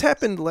 So this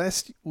happened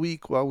last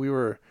week while we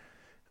were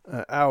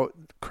out.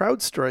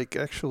 CrowdStrike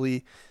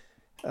actually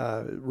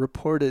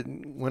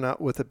went out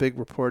with a big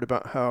report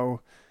about how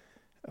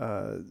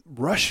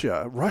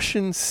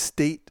Russian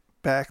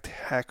state-backed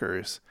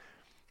hackers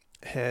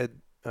had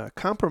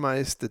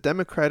compromised the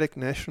Democratic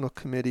National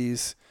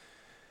Committee's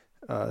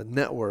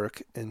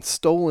network and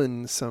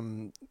stolen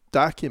some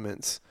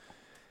documents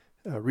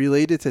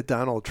related to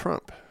Donald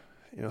Trump.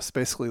 It's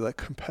basically like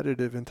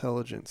competitive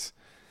intelligence.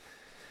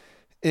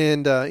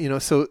 And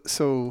so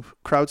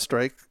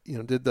CrowdStrike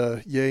did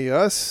the yay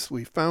us,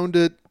 we found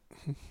it,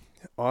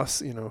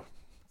 us,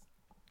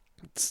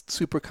 it's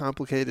super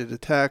complicated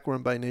attack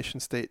run by nation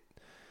state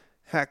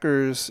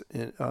hackers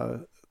in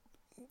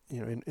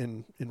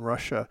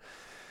Russia.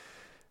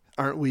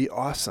 Aren't we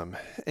awesome?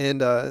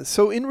 And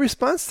so in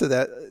response to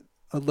that,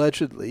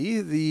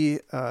 allegedly the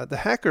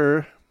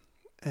hacker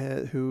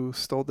who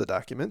stole the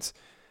documents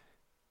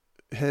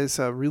has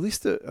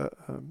released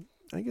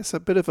I guess a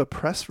bit of a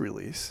press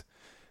release,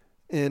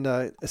 and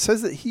it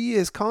says that he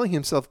is calling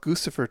himself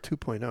Guccifer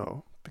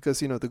 2.0 because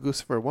the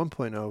Guccifer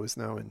 1.0 is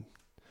now in,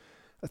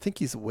 I think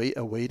he's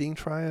awaiting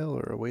trial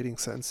or awaiting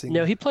sentencing.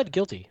 No, he pled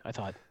guilty, I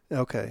thought.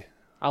 Okay.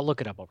 I'll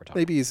look it up over time.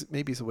 Maybe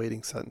he's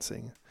awaiting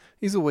sentencing.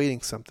 He's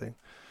awaiting something.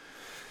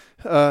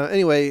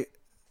 Anyway,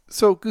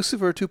 so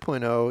Guccifer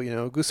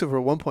 2.0,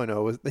 Guccifer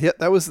 1.0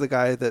 that was the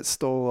guy that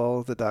stole all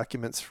of the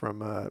documents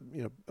from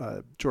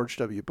George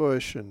W.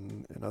 Bush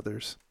and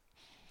others.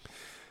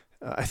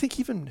 I think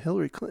even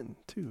Hillary Clinton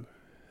too,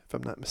 if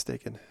I'm not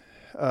mistaken.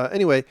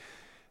 Anyway,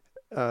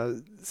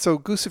 so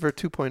Guccifer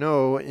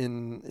 2.0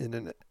 in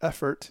an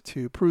effort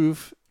to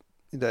prove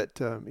that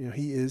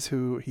he is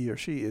who he or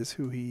she is,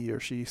 who he or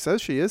she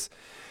says she is,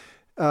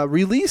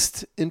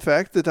 released in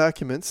fact the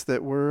documents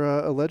that were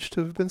alleged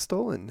to have been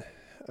stolen.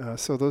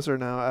 So those are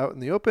now out in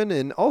the open,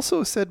 and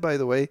also said, by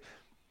the way,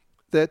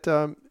 that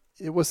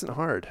it wasn't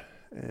hard,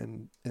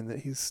 and that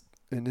he's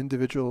an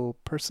individual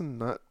person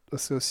not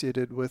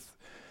associated with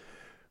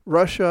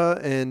Russia.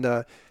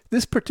 And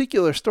this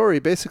particular story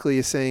basically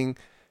is saying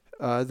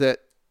that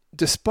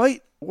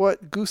despite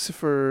what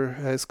Guccifer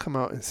has come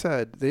out and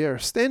said, they are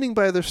standing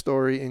by their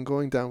story and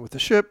going down with the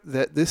ship,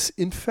 that this,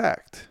 in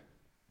fact,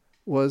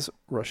 was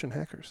Russian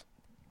hackers.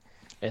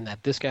 And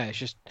that this guy is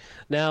just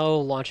now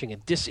launching a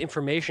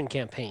disinformation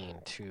campaign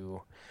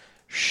to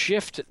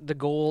shift the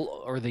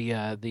goal or the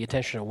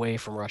attention away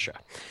from Russia.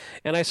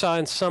 And I saw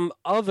in some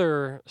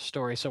other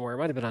story somewhere, it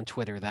might have been on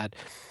Twitter, that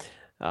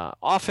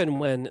often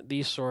when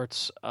these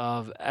sorts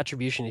of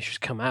attribution issues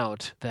come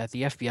out, that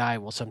the FBI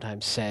will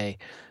sometimes say,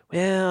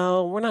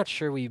 well, we're not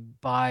sure we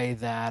buy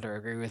that or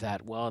agree with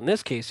that. Well, in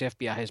this case, the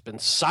FBI has been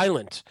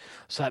silent,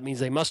 so that means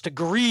they must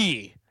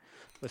agree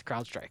with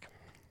CrowdStrike.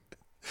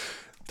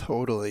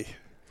 Totally.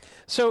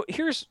 So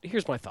here's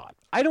my thought.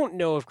 I don't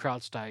know if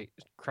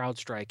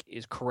CrowdStrike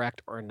is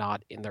correct or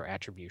not in their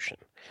attribution.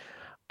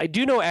 I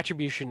do know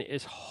attribution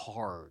is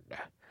hard.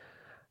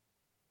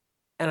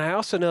 And I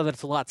also know that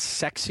it's a lot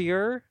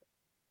sexier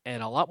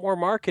and a lot more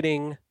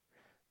marketing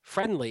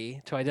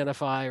friendly to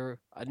identify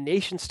a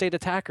nation state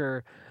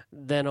attacker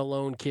than a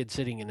lone kid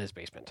sitting in his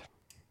basement.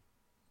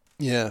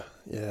 Yeah.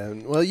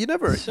 Well, you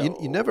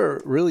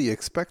never really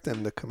expect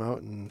them to come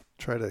out and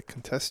try to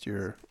contest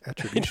your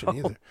attribution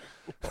either.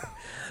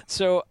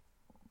 So,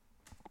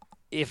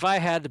 if I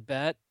had to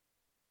bet,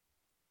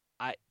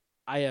 I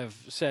have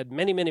said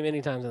many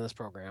times in this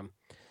program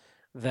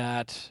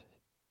that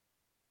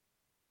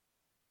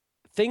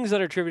things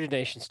that are attributed to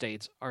nation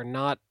states are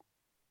not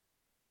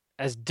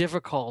as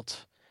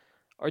difficult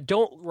or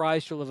don't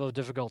rise to a level of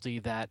difficulty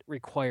that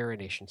require a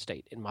nation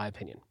state, in my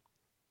opinion.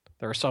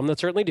 There are some that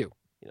certainly do.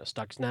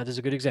 Stuxnet is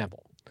a good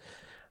example.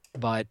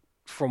 But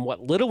from what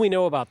little we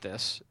know about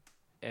this,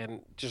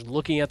 and just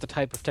looking at the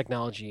type of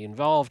technology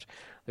involved,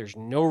 there's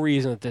no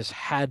reason that this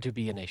had to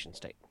be a nation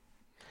state.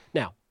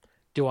 Now,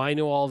 do I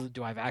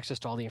have access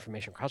to all the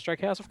information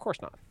CrowdStrike has? Of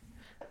course not.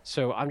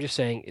 So I'm just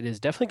saying it is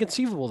definitely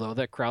conceivable, though,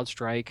 that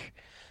CrowdStrike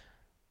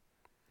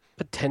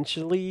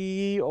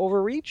potentially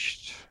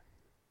overreached,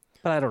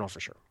 but I don't know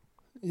for sure.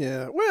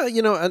 Yeah, well,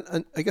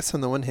 I guess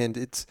on the one hand,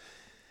 it's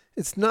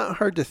not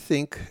hard to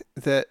think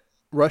that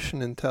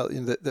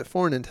that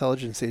foreign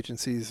intelligence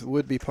agencies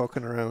would be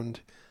poking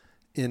around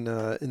in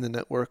the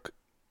network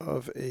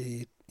of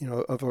a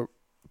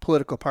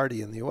political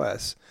party in the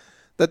U.S.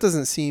 That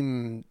doesn't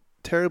seem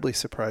terribly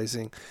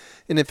surprising,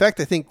 and in fact,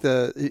 I think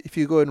if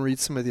you go and read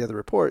some of the other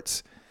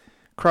reports,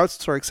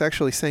 CrowdStrike's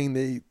actually saying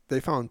they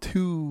found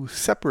two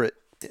separate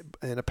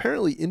and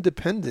apparently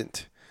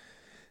independent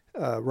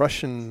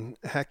Russian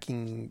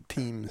hacking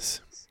teams.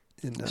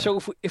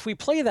 So if we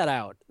play that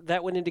out,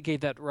 that would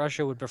indicate that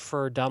Russia would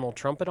prefer Donald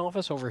Trump in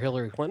office over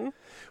Hillary Clinton?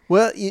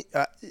 Well,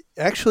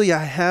 actually,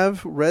 I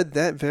have read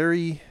that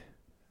very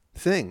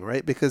thing,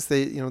 right? Because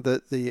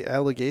the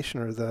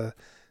allegation or the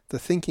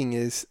thinking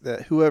is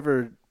that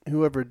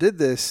whoever did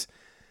this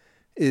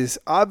is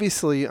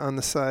obviously on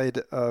the side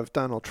of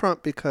Donald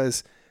Trump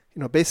because,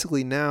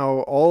 basically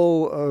now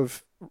all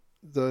of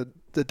the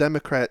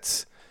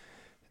Democrats'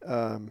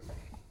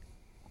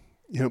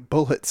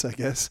 bullets, I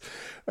guess,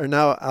 are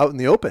now out in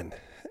the open,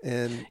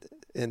 and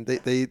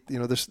they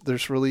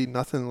there's really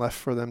nothing left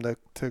for them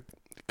to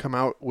come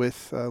out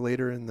with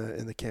later in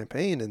the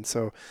campaign, and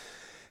so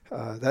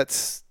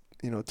that's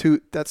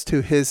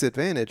to his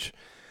advantage.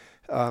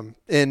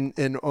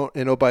 And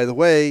oh, by the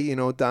way,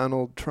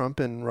 Donald Trump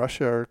and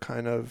Russia are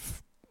kind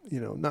of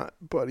not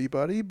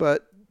buddy,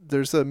 but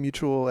there's a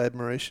mutual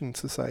admiration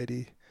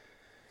society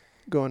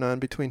going on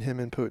between him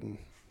and Putin.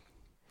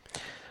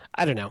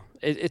 I don't know.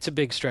 It's a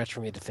big stretch for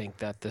me to think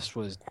that this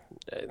was.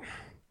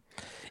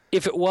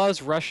 If it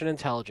was Russian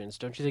intelligence,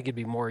 don't you think it'd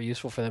be more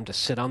useful for them to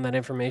sit on that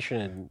information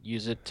and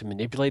use it to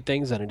manipulate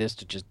things than it is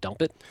to just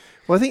dump it?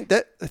 Well,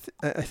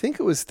 I think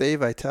it was Dave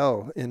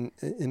Vitale in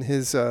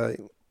his.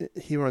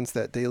 He runs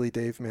that Daily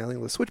Dave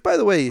mailing list, which, by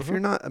the way, if you're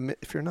not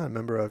a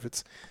member of,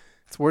 it's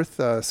worth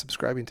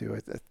subscribing to.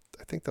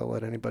 I think they'll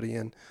let anybody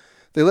in.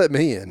 They let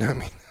me in. I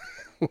mean,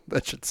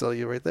 that should sell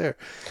you right there.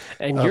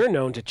 And you're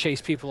known to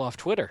chase people off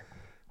Twitter.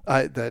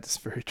 That's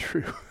very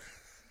true.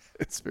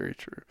 It's very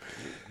true.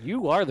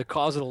 You are the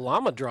cause of the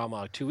llama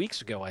drama 2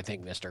 weeks ago, I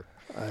think, mister.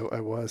 I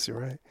was. You're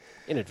right.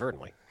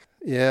 Inadvertently.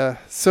 Yeah.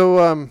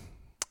 So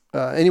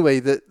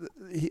anyway,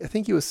 I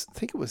think it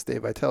was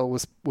Dave Vitale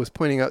was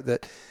pointing out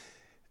that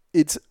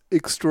it's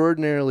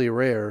extraordinarily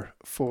rare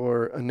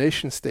for a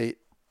nation state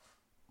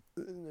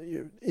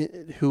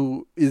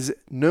who is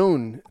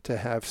known to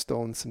have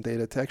stolen some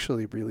data to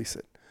actually release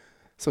it.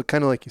 So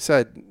kind of like you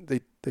said,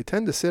 they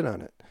tend to sit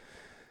on it.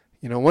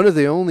 One of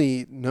the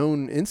only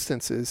known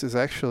instances is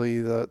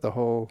actually the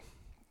whole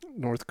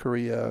North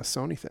Korea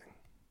Sony thing.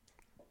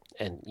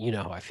 And you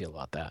know how I feel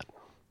about that.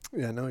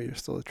 Yeah, no, you're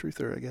still a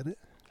truther. I get it.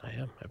 I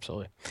am,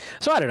 absolutely.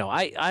 So I don't know.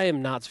 I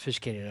am not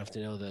sophisticated enough to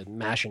know the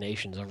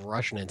machinations of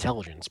Russian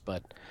intelligence,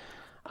 but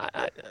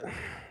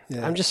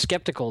I'm just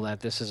skeptical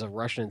that this is a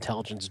Russian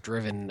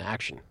intelligence-driven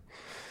action.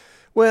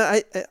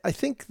 Well, I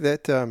think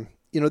that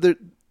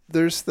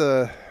there's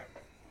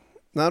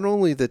not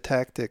only the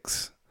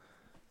tactics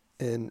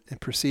and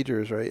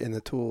procedures, right, and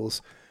the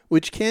tools,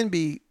 which can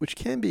be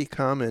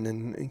common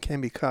and can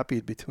be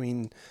copied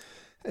between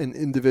an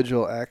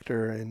individual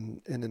actor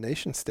and a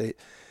nation state.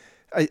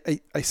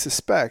 I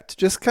suspect,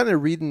 just kind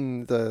of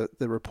reading the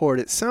report,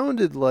 it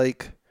sounded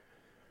like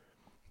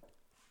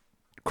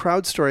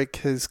CrowdStrike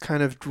has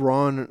kind of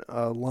drawn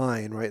a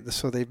line, right?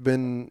 So they've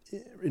been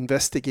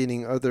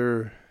investigating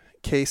other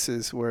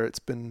cases where it's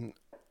been,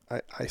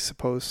 I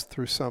suppose,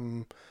 through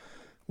some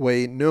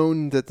way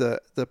known that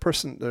the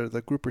person or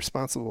the group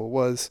responsible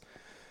was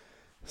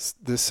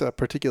this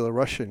particular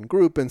Russian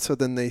group, and so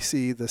then they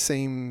see the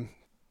same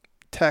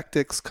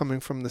tactics coming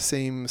from the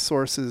same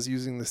sources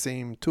using the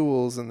same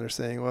tools, and they're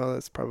saying, well,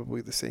 that's probably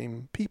the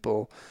same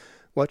people,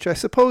 which I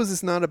suppose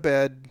is not a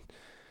bad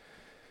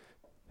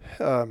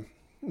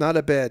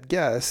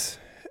guess.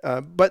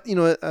 But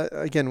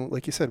again,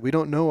 like you said, we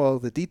don't know all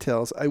the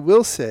details. I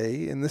will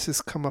say, and this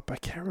has come up, I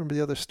can't remember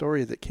the other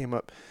story that came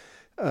up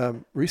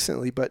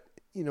recently, but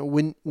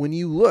when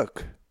you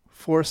look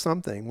for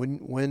something,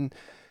 when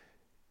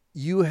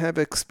you have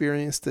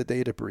experienced a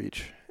data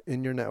breach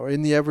in your network,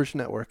 in the average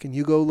network, and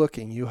you go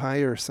looking, you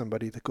hire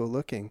somebody to go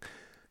looking,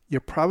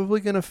 you're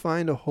probably going to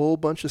find a whole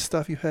bunch of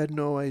stuff you had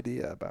no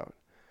idea about.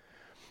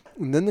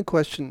 And then the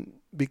question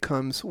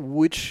becomes,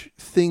 which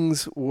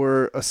things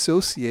were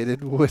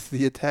associated with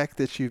the attack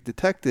that you've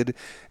detected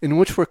and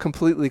which were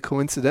completely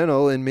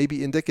coincidental and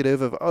maybe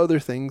indicative of other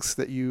things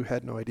that you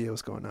had no idea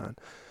was going on.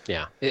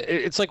 Yeah.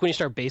 It's like when you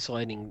start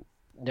baselining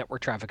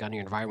network traffic on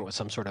your environment with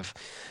some sort of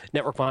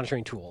network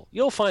monitoring tool,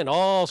 you'll find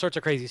all sorts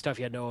of crazy stuff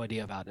you had no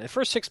idea about. In the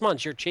first 6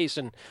 months, you're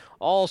chasing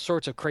all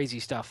sorts of crazy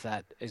stuff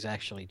that is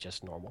actually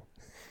just normal.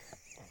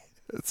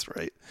 That's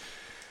right.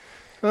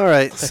 All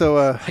right, so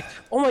Like,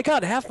 oh my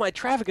God, half my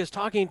traffic is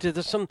talking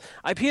to some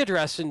IP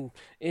address in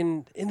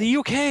the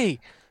UK.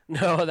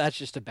 No, that's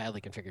just a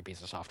badly configured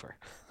piece of software.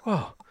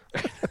 Oh,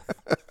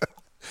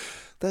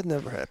 that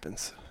never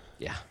happens.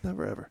 yeah.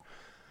 Never ever.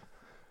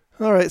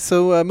 All right,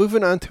 so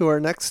moving on to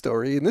our next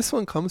story, and this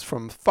one comes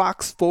from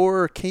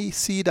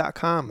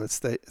Fox4KC.com.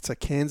 It's a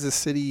Kansas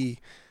City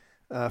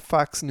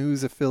Fox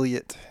News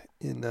affiliate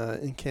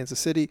in Kansas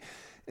City,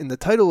 and the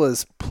title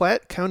is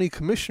 "Platte County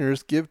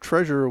Commissioners Give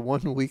Treasurer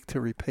 1 Week to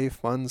Repay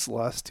Funds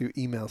Lost to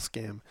Email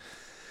Scam."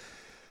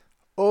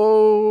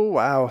 Oh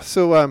wow!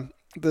 So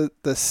the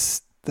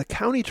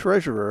county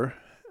treasurer,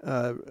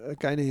 a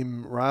guy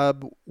named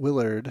Rob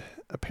Willard,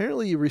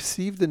 apparently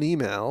received an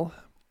email.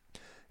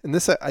 And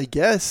this, I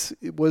guess,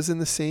 it was in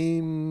the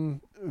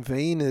same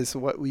vein as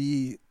what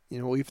we've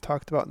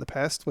talked about in the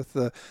past with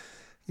the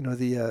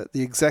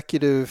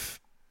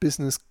executive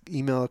business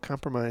email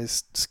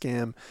compromise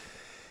scam.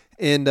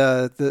 And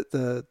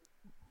the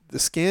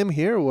scam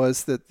here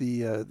was that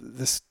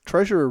this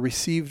treasurer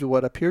received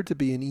what appeared to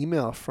be an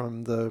email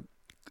from the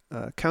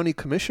county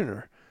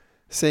commissioner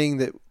saying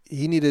that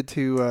he needed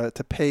to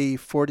pay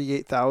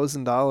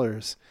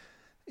 $48,000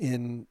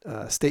 in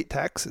state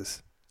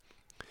taxes.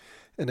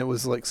 And it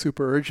was like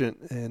super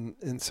urgent,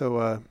 and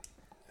so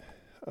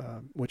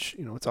which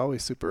it's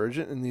always super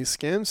urgent in these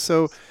scams.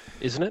 So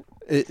Isn't it?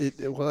 It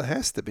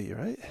has to be,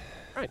 right?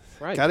 Right.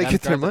 Got to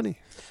get their money.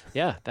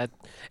 Yeah,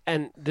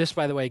 and this,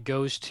 by the way,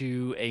 goes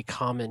to a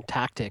common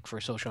tactic for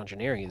social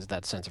engineering, is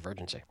that sense of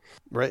urgency.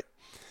 Right.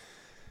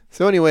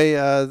 So anyway,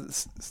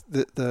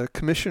 the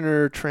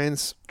commissioner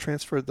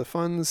transferred the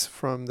funds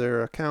from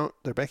their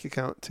bank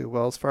account to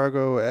Wells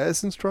Fargo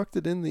as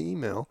instructed in the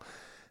email.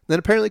 Then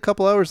apparently a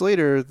couple hours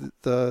later,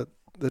 the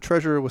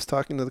treasurer was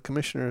talking to the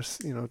commissioners,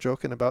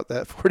 joking about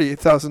that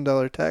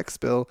 $48,000 tax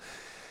bill,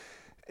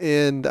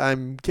 and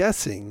I'm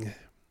guessing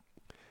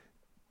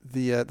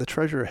the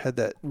treasurer had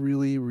that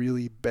really,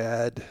 really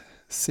bad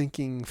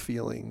sinking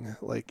feeling,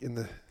 like in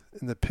the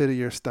pit of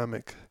your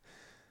stomach,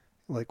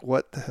 like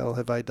what the hell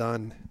have I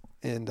done?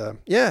 And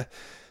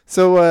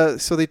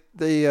so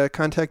they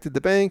contacted the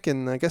bank,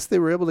 and I guess they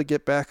were able to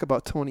get back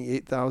about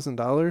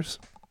 $28,000.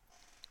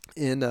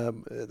 And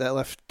that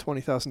left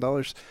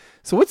 $20,000.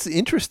 So what's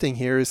interesting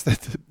here is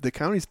that the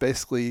county's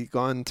basically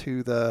gone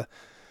to the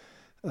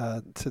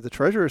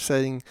treasurer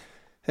saying,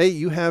 "Hey,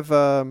 you have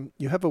a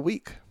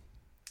week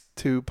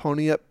to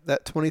pony up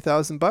that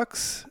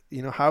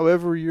 $20,000.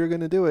 However you're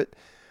going to do it,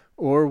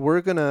 or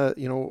we're gonna,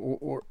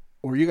 or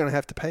you're going to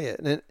have to pay it."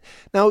 And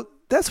now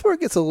that's where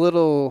it gets a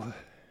little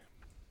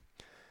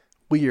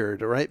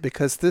weird, right?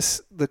 Because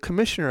the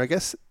commissioner, I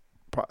guess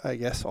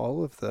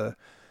all of the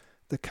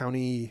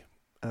county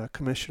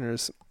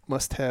commissioners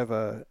must have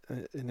an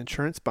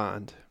insurance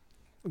bond,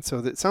 and so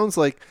it sounds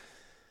like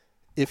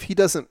if he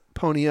doesn't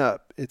pony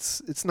up,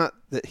 it's not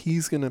that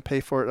he's going to pay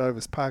for it out of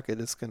his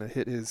pocket. It's going to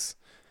hit his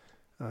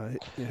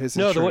insurance.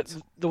 No,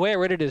 the way I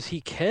read it is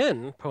he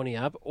can pony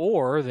up,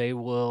 or they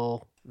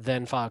will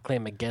then file a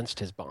claim against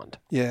his bond.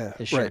 Yeah,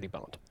 his surety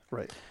bond.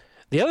 Right.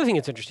 The other thing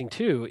that's interesting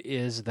too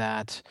is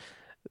that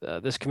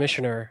this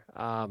commissioner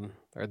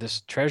or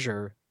this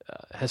treasurer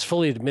has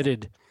fully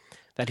admitted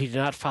that he did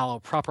not follow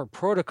proper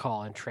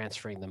protocol in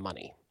transferring the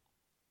money.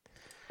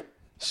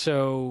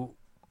 So,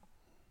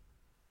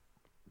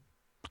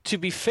 to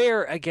be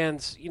fair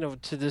against,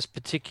 to this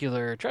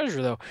particular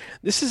treasurer, though,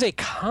 this is a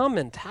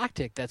common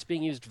tactic that's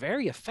being used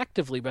very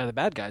effectively by the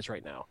bad guys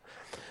right now.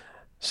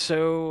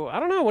 So, I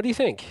don't know. What do you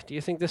think? Do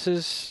you think this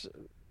is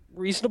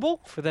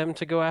reasonable for them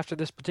to go after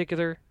this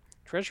particular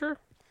treasurer?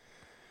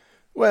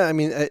 Well, I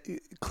mean,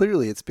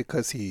 clearly it's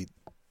because he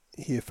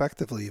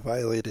effectively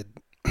violated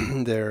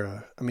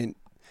their.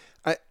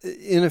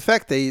 In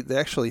effect, they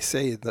actually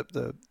say that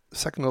the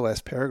second to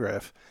last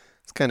paragraph.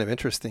 It's kind of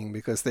interesting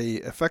because they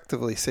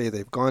effectively say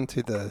they've gone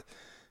to the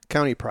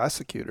county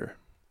prosecutor,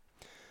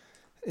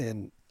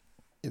 and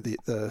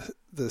the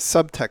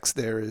subtext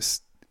there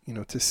is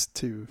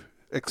to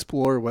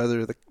explore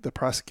whether the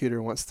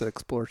prosecutor wants to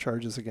explore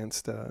charges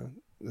against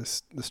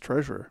this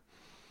treasurer,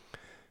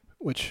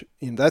 which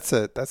that's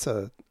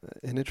an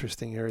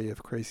interesting area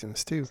of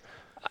craziness too.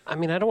 I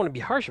mean, I don't want to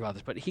be harsh about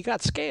this, but he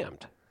got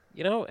scammed,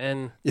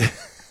 and yeah,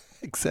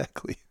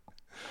 exactly.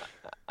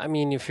 I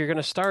mean, if you're going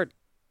to start.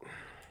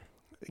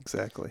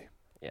 Exactly.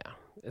 Yeah,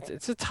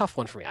 it's a tough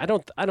one for me. I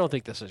don't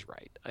think this is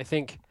right. I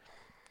think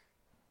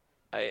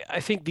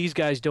these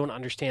guys don't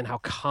understand how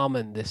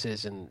common this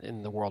is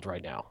in the world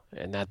right now,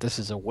 and that this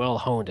is a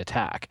well-honed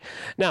attack.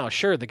 Now,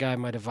 sure, the guy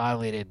might have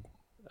violated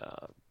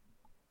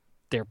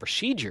their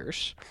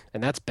procedures,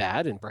 and that's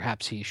bad, and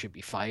perhaps he should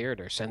be fired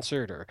or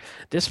censored or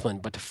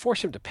disciplined. But to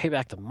force him to pay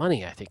back the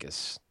money, I think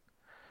it's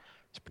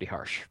pretty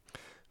harsh.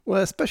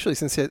 Well, especially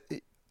since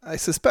I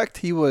suspect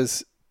he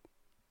was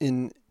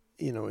in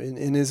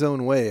in his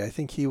own way, I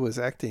think he was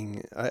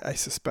acting. I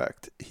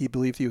suspect he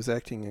believed he was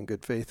acting in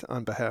good faith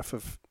on behalf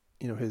of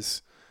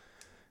his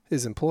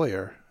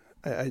employer.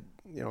 I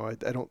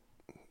don't.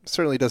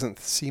 Certainly doesn't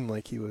seem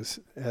like he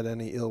had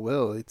any ill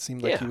will. It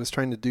seemed like he was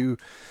trying to do.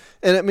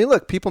 And I mean,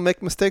 look, people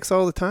make mistakes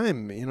all the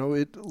time.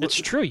 It's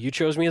true. You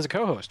chose me as a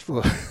co-host.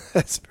 Well,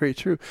 that's very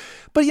true.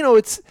 But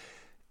it's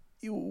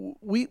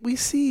we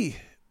see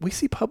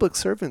public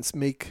servants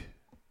make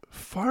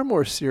far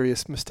more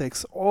serious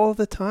mistakes all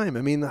the time.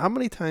 I mean, how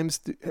many times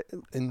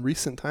in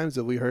recent times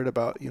have we heard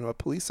about a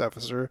police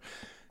officer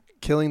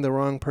killing the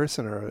wrong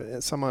person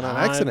or someone on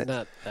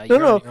accident?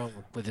 You're wrong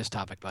with this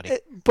topic, buddy.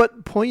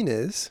 But point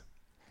is,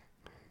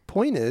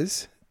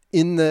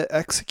 in the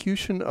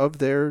execution of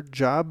their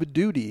job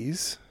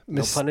duties,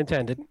 no pun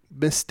intended,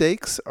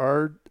 mistakes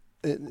are,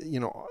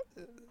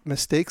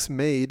 mistakes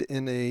made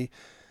in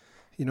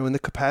in the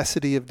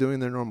capacity of doing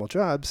their normal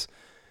jobs,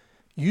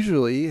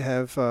 usually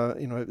have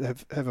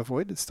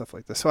avoided stuff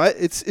like this. So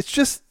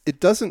it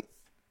doesn't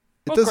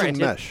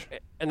mesh.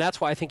 And that's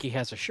why I think he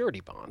has a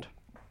surety bond.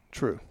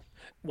 True.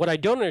 What I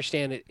don't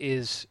understand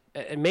is,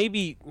 and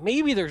maybe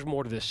there's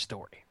more to this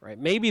story, right?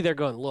 Maybe they're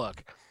going,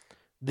 look,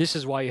 this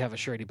is why you have a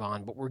surety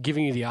bond, but we're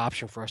giving you the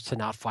option for us to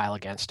not file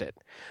against it.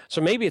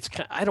 So maybe it's,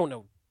 I don't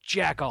know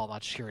jack all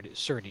about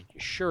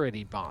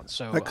surety bonds.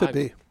 So that could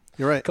be.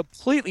 You're right.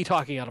 Completely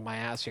talking out of my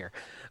ass here.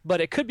 But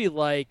it could be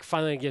like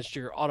filing against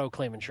your auto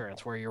claim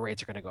insurance where your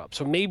rates are going to go up.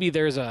 So maybe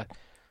there's a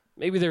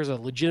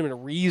legitimate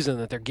reason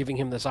that they're giving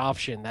him this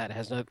option that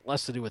has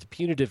less to do with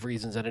punitive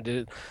reasons than it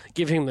did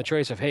giving him the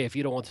choice of, hey, if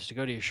you don't want this to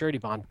go to your surety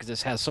bond because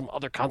this has some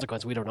other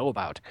consequence we don't know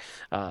about.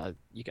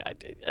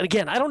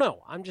 Again, I don't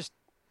know. I'm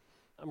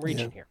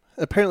reaching here.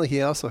 Apparently,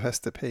 he also has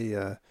to pay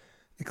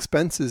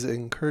expenses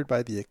incurred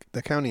by the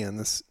county on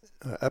this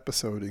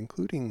episode,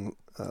 including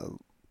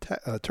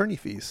attorney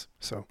fees.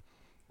 So,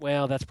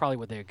 well, that's probably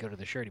what they go to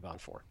the surety bond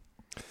for.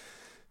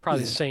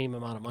 Probably the same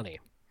amount of money.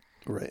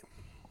 Right.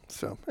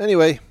 So,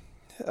 anyway,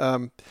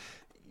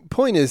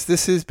 point is,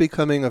 this is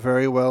becoming a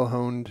very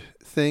well-honed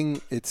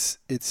thing. It's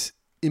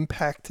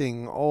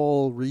impacting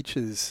all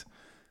reaches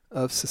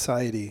of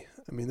society.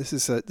 I mean, this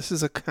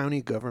is a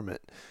county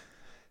government.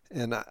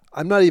 And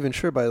I'm not even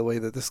sure, by the way,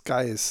 that this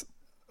guy is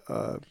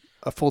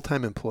a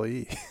full-time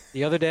employee.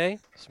 The other day,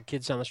 some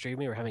kids down the street of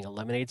me were having a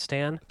lemonade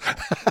stand.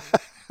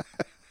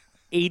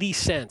 80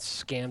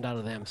 cents scammed out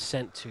of them,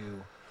 sent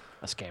to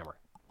a scammer.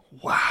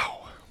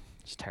 Wow.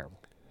 It's terrible.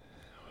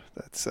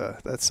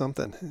 That's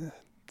something.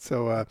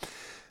 So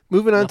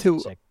moving on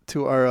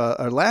to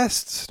our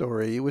last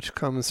story, which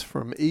comes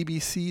from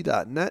abc.net.au.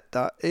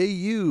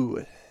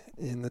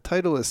 And the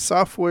title is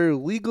Software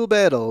Legal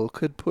Battle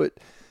Could Put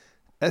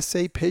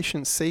SA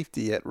Patient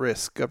Safety at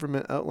Risk.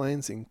 Government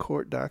outlines in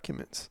court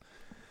documents.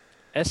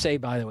 SA,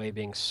 by the way,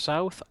 being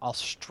South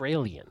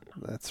Australian.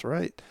 That's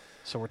right.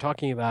 So we're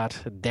talking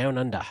about down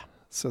under.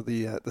 So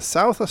the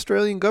South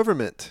Australian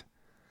government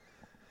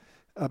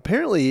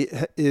apparently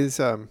is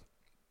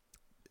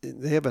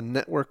they have a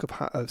network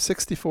of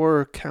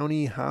 64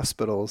 county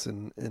hospitals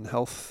and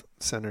health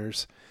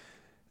centers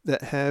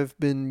that have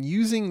been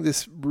using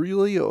this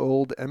really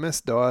old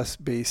MS-DOS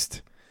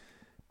based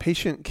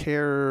patient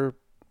care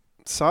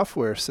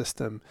software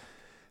system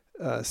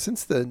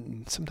since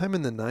sometime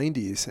in the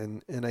 90s,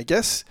 and I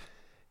guess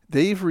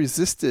they've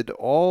resisted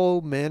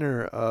all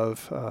manner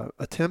of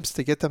attempts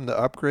to get them to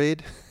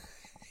upgrade,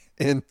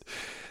 and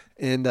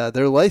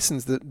their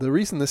license. The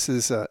reason this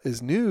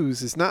is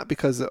news is not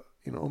because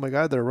oh my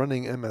God, they're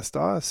running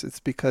MS-DOS. It's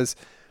because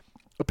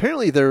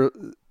apparently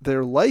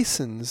their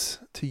license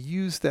to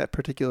use that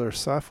particular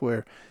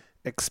software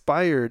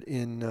expired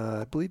in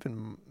I believe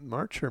in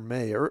March or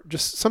May, or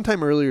just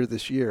sometime earlier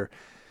this year.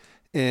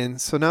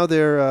 And so now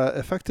they're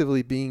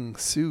effectively being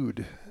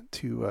sued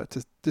to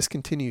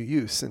discontinue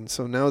use. And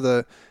so now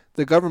the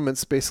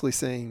government's basically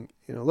saying,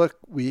 look,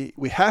 we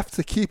have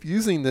to keep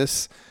using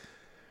this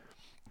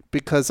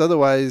because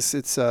otherwise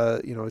it's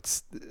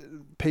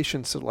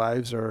patients'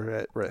 lives are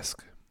at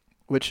risk,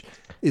 which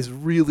is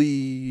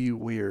really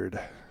weird.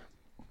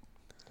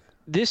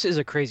 This is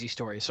a crazy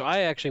story. So I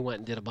actually went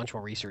and did a bunch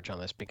more research on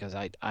this because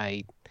it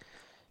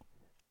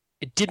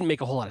didn't make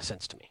a whole lot of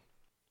sense to me.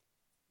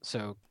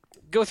 So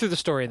go through the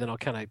story, and then I'll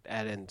kind of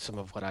add in some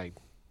of what I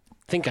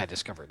think I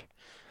discovered.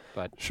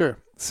 But sure.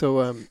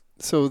 So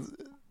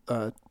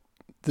the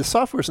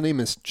software's name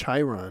is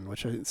Chiron,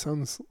 which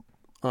sounds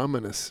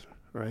ominous,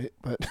 right?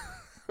 But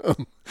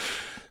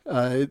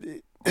I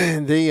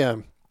guess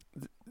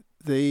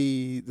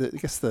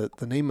the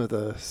name of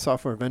the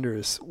software vendor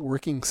is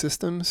Working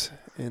Systems,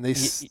 and they.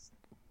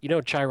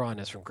 Chiron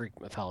is from Greek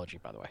mythology,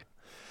 by the way.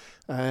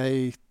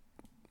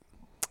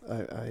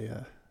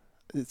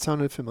 It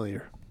sounded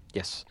familiar.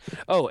 Yes.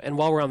 Oh, and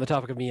while we're on the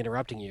topic of me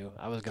interrupting you,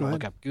 I was going to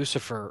look up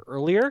Guccifer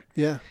earlier.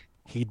 Yeah.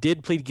 He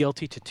did plead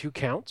guilty to 2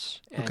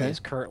 counts and is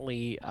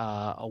currently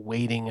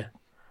awaiting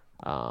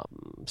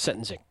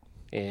sentencing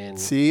in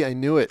I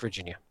knew it.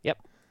 Virginia. Yep.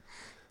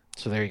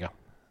 So there you go.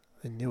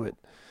 I knew it.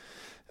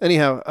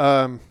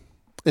 Anyhow,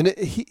 And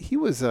he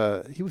was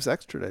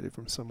extradited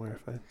from somewhere,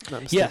 if I'm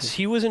not mistaken. Yes,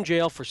 he was in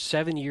jail for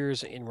 7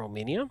 years in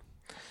Romania,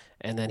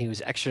 and then he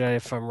was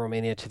extradited from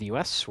Romania to the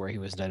U.S., where he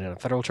was indicted on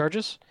federal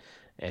charges.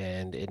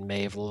 And in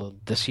May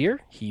of this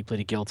year, he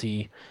pleaded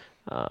guilty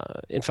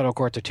in federal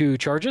court to 2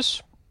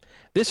 charges.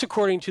 This,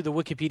 according to the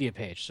Wikipedia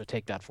page, so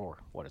take that for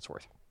what it's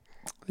worth.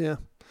 Yeah.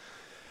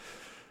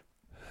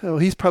 Oh,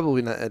 he's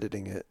probably not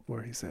editing it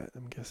where he's at,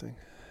 I'm guessing.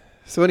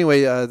 So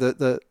anyway,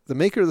 the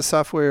maker of the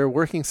software,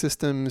 Working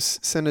Systems,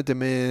 sent a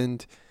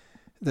demand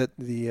that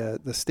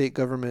the state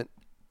government,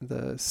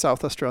 the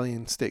South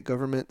Australian state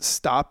government,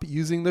 stop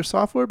using their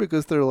software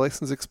because their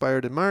license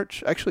expired in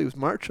March. Actually, it was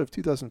March of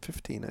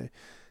 2015. I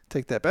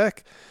take that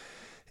back.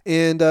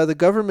 And the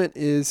government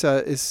is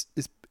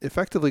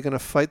effectively going to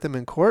fight them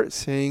in court,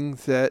 saying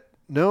that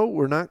no,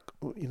 we're not.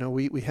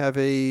 We have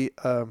a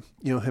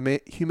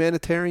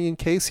humanitarian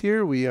case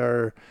here. We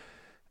are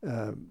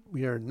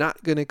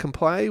not going to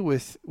comply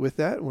with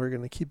that. We're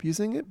going to keep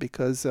using it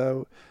because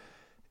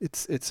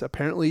it's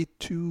apparently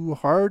too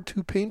hard,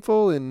 too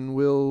painful, and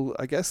will,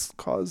 I guess,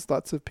 cause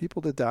lots of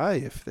people to die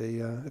if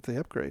they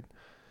upgrade.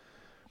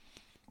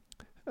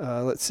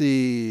 Let's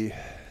see.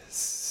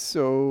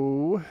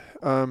 So,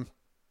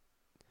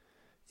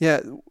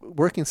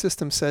 Working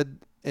Systems said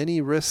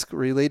any risk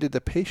related to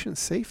patient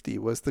safety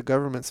was the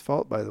government's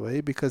fault, by the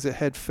way, because it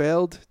had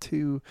failed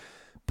to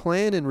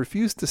plan and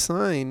refused to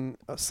sign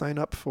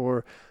up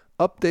for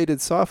updated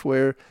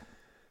software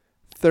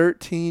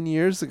 13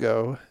 years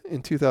ago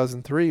in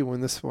 2003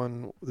 when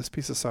this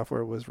piece of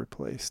software was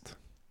replaced.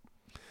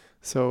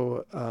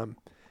 So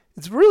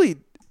it's really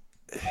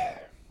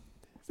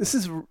this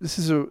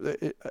is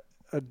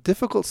a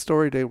difficult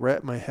story to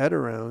wrap my head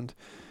around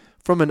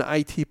from an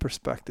IT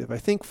perspective. I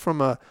think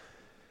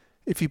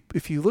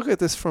if you look at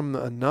this from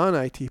a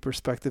non-IT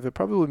perspective, it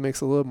probably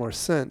makes a little more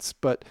sense.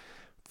 But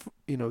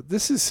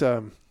this is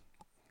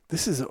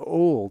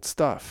old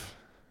stuff.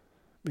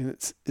 I mean,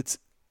 it's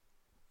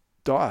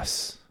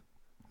DOS.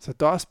 It's a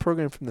DOS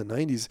program from the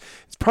 90s.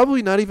 It's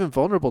probably not even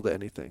vulnerable to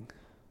anything.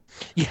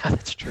 Yeah,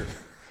 that's true.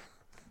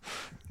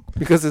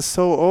 Because it's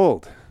so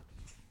old.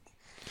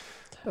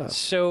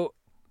 So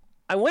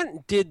I went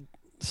and did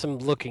some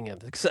looking at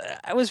it because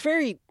I was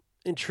very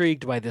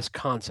intrigued by this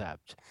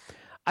concept.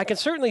 I can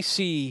certainly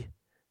see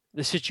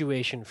the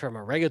situation from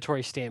a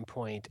regulatory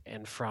standpoint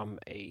and from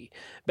a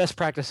best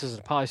practices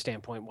and policy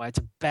standpoint why it's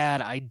a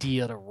bad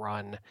idea to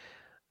run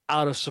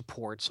out of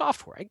support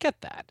software. I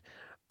get that.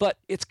 But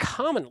it's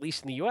common, at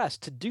least in the US,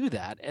 to do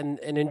that. And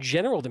in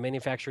general, the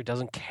manufacturer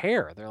doesn't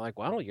care. They're like,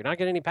 well, you're not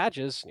getting any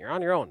patches. You're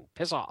on your own.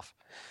 Piss off.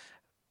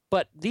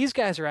 But these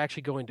guys are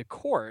actually going to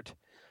court.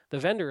 The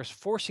vendor is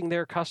forcing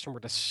their customer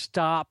to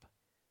stop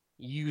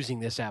using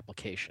this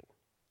application.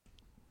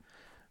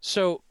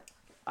 So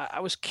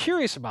I was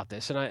curious about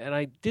this, and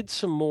I did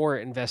some more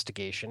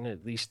investigation,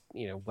 at least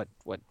what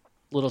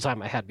little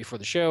time I had before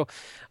the show,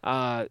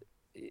 on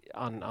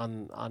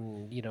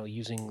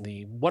using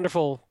the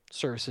wonderful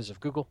services of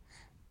Google.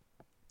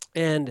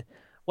 And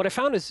what I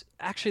found is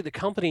actually the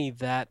company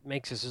that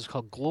makes this is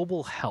called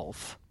Global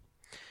Health.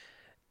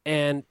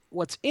 And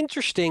what's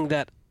interesting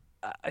that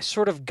I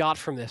sort of got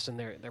from this in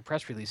their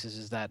press releases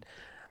is that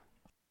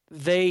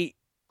they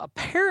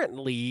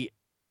apparently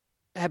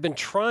have been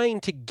trying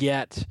to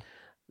get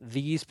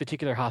these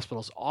particular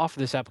hospitals off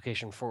this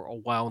application for a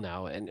while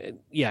now. And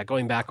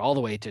going back all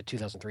the way to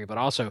 2003, but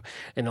also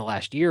in the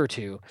last year or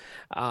two.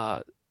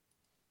 And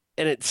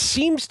it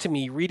seems to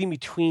me, reading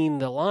between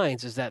the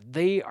lines, is that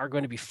they are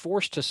going to be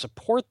forced to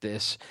support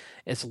this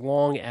as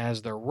long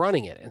as they're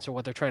running it. And so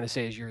what they're trying to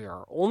say is, you're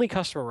our only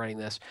customer running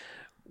this.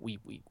 We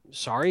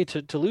sorry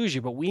to lose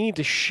you, but we need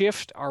to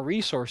shift our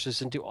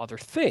resources into other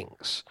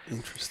things.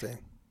 Interesting.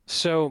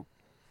 So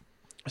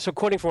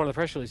quoting from one of the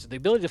press releases, the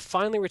ability to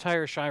finally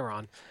retire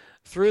Chiron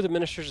through the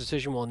minister's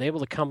decision will enable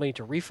the company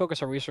to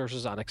refocus our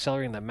resources on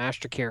accelerating the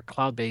MasterCare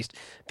cloud-based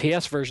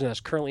PS version that's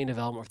currently in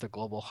development for the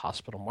global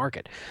hospital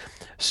market.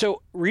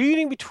 So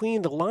reading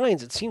between the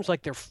lines, it seems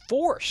like they're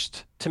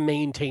forced to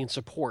maintain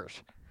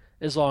support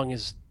as long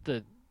as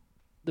the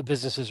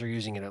businesses are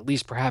using it, at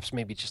least perhaps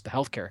maybe just the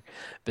healthcare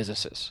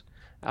businesses,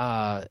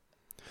 as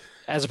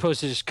opposed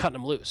to just cutting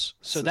them loose.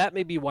 So that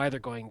may be why they're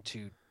going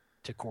to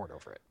court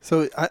over it.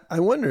 So I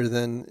wonder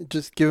then,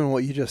 just given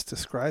what you just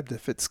described,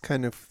 if it's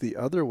kind of the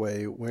other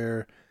way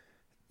where,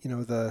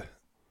 the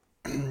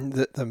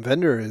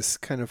vendor is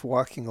kind of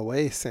walking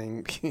away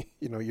saying,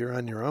 you're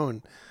on your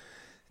own,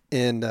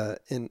 and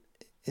the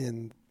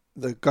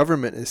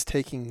government is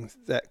taking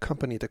that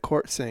company to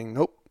court saying,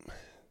 nope,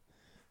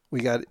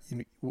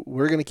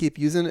 we're going to keep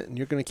using it and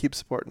you're going to keep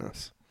supporting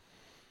us.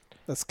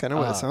 That's kind of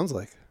what it sounds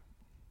like.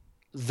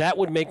 That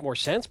would make more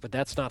sense, but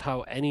that's not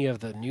how any of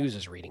the news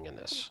is reading in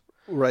this.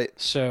 Right.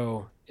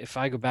 So if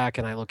I go back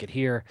and I look at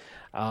here,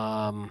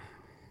 I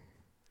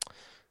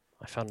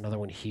found another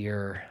one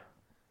here.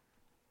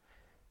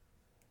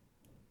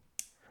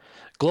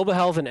 Global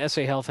Health and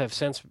SA Health have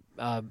since,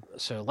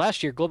 so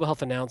last year, Global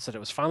Health announced that it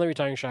was finally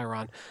retiring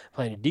Chiron,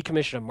 planning to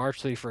decommission on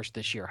March 31st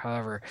this year.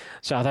 However,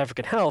 South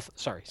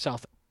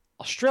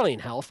Australian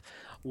Health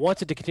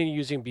wanted to continue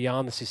using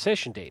beyond the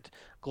cessation date.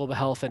 Global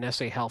Health and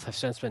SA Health have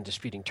since been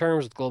disputing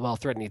terms, with Global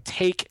Health threatening to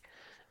take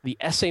the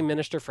SA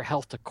Minister for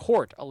Health to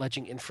court,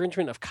 alleging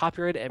infringement of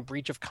copyright and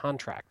breach of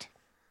contract.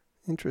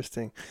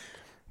 Interesting.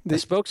 The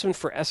spokesman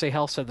for SA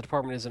Health said the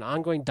department is in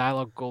ongoing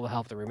dialogue with Global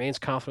Health that remains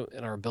confident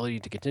in our ability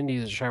to continue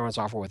to use the Chiron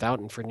software without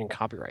infringing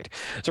copyright.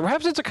 So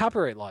perhaps it's a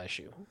copyright law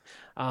issue.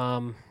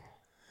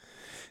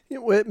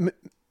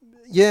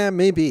 Yeah,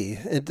 maybe.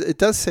 It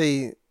does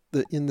say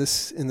that in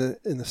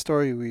the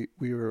story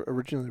we were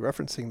originally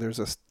referencing,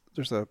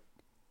 there's a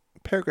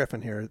paragraph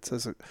in here. It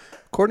says,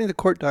 according to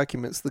court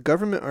documents, the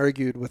government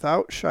argued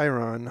without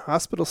Chiron,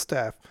 hospital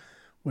staff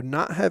would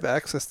not have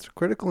access to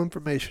critical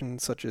information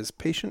such as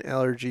patient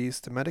allergies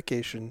to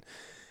medication,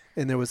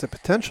 and there was a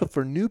potential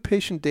for new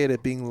patient data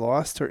being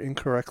lost or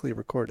incorrectly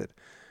recorded.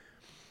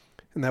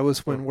 And that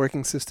was when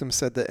Working Systems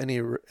said that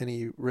any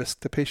risk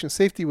to patient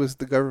safety was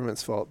the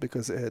government's fault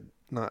because it had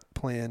not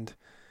planned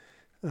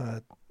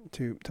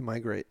to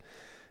migrate.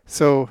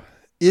 So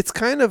it's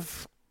kind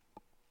of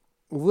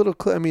a little.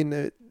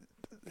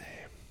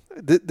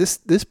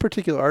 This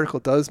particular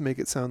article does make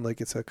it sound like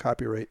it's a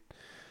copyright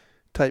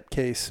type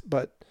case,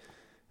 but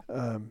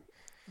the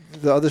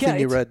other thing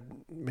you read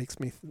makes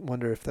me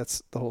wonder if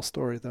that's the whole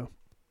story, though.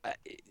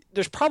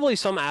 There's probably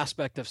some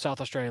aspect of South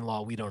Australian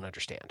law we don't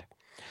understand.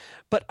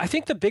 But I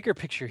think the bigger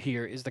picture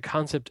here is the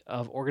concept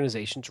of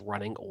organizations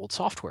running old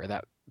software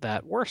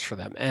that works for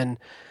them. And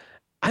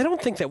I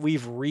don't think that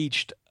we've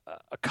reached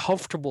a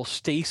comfortable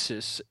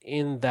stasis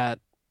in that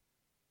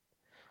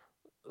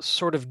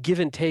sort of give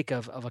and take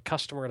of a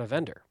customer and a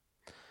vendor.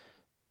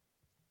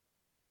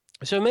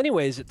 So in many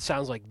ways, it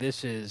sounds like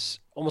this is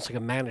almost like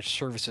a managed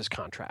services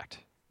contract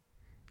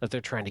that they're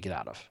trying to get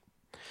out of.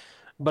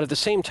 But at the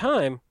same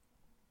time,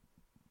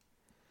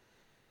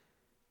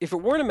 if it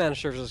weren't a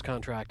managed services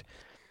contract,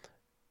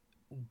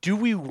 do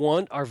we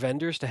want our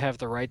vendors to have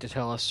the right to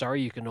tell us,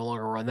 sorry, you can no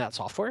longer run that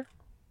software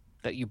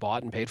that you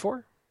bought and paid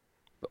for?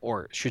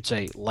 Or should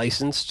say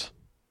licensed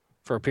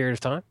for a period of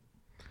time?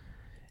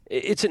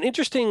 It's an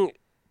interesting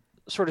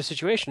sort of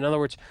situation. In other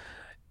words,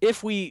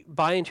 if we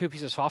buy into a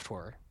piece of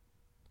software,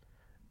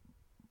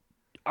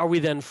 are we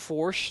then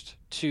forced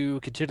to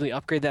continually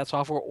upgrade that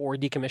software or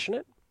decommission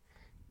it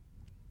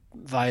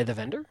via the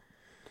vendor?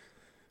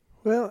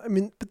 Well, I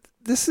mean, but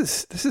this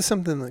is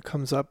something that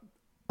comes up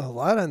a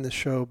lot on the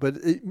show, but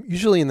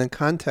usually in the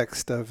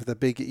context of the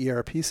big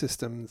ERP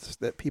systems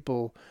that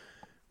people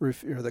or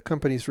the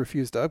companies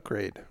refuse to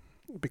upgrade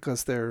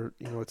because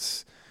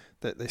it's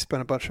that they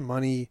spent a bunch of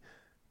money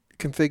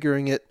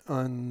configuring it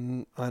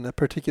on a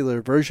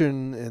particular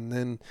version, and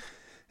then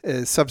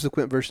as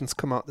subsequent versions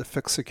come out that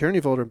fix security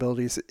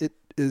vulnerabilities, it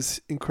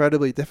is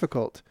incredibly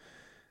difficult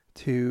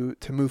to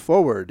move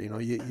forward.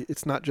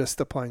 It's not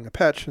just applying a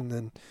patch and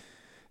then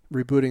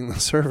rebooting the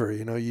server.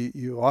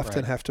 You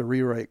often have to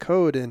rewrite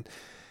code, and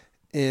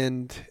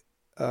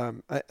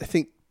I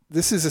think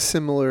this is a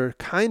similar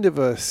kind of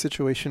a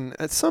situation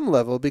at some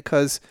level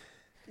because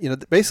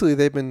basically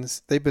they've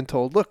been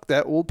told, look,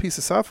 that old piece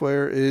of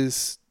software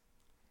is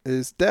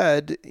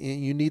dead,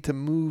 and you need to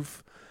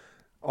move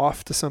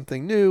off to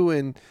something new,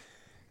 and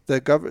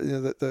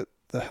the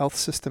health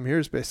system here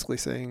is basically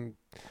saying,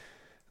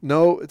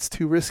 no, it's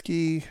too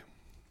risky,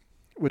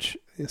 which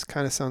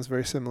kind of sounds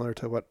very similar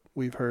to what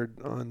we've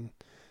heard on,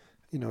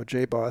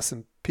 JBoss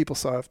and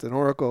PeopleSoft and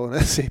Oracle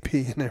and SAP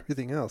and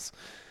everything else.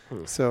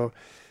 So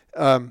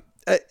I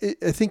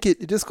think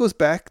it just goes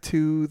back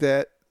to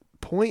that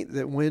point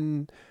that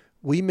when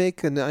we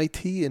make an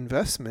IT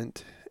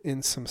investment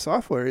in some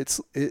software, it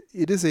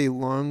is a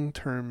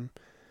long-term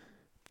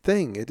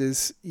thing. It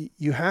is,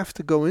 you have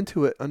to go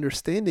into it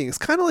understanding. It's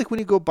kind of like when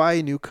you go buy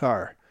a new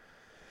car,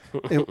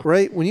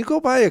 right? When you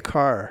go buy a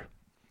car,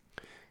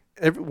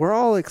 we're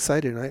all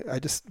excited. I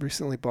just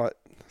recently bought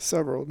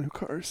several new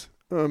cars.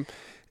 And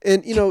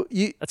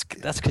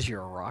that's because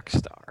you're a rock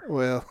star.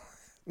 Well,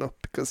 no,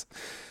 because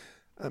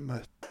I'm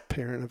a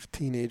parent of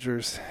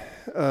teenagers.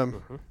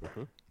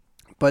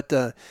 But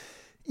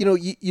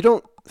you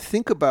don't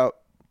think about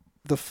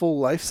the full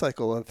life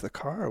cycle of the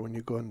car when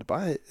you go in to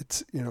buy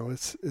it.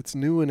 It's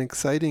new and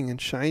exciting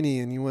and shiny,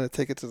 and you want to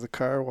take it to the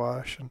car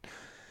wash and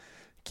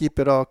keep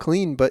it all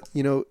clean. But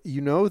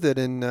that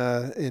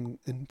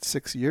in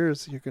 6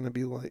 years you're going to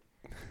be like,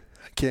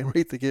 I can't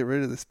wait to get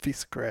rid of this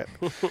piece of crap.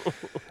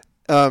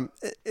 And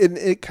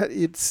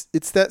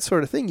it's that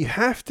sort of thing. You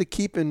have to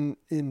keep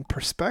in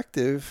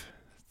perspective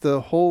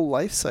the whole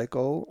life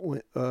cycle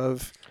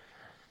of.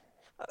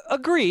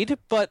 Agreed,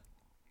 but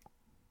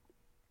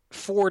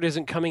Ford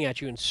isn't coming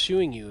at you and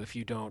suing you if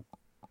you don't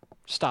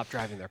stop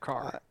driving their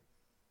car.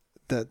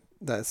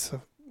 That's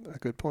a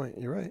good point.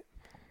 You're right.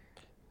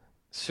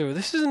 So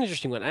this is an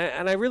interesting one,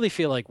 and I really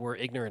feel like we're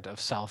ignorant of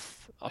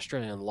South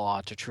Australian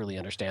law to truly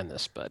understand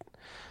this, but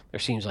there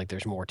seems like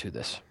there's more to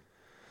this.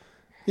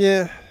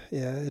 Yeah,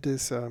 it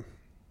is.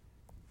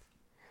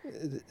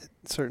 It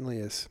certainly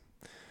is.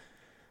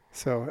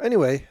 So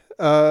anyway,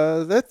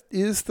 that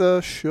is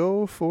the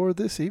show for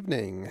this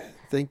evening.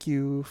 Thank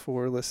you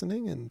for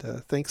listening, and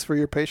thanks for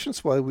your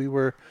patience while we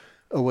were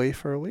away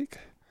for a week.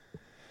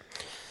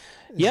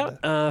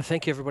 Yeah,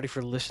 thank you everybody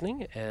for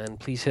listening, and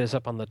please hit us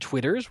up on the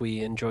Twitters.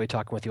 We enjoy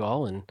talking with you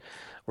all, and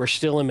we're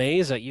still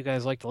amazed that you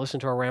guys like to listen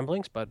to our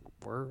ramblings, but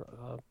we're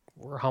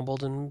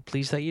humbled and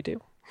pleased that you do.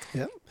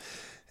 Yeah.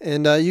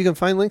 And you can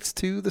find links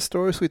to the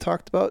stories we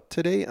talked about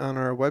today on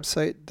our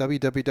website,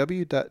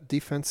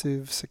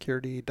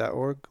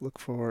 www.defensivesecurity.org. Look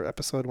for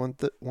episode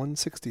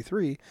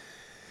 163.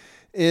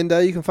 And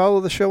you can follow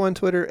the show on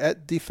Twitter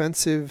at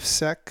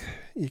DefensiveSec.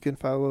 You can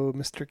follow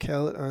Mr.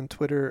 Callett on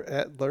Twitter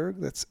at Lerg,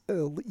 that's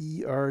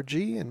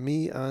Lerg, and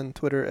me on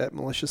Twitter at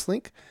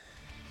MaliciousLink.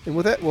 And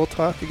with that, we'll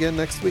talk again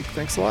next week.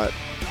 Thanks a lot.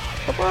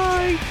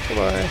 Bye-bye.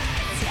 Bye-bye.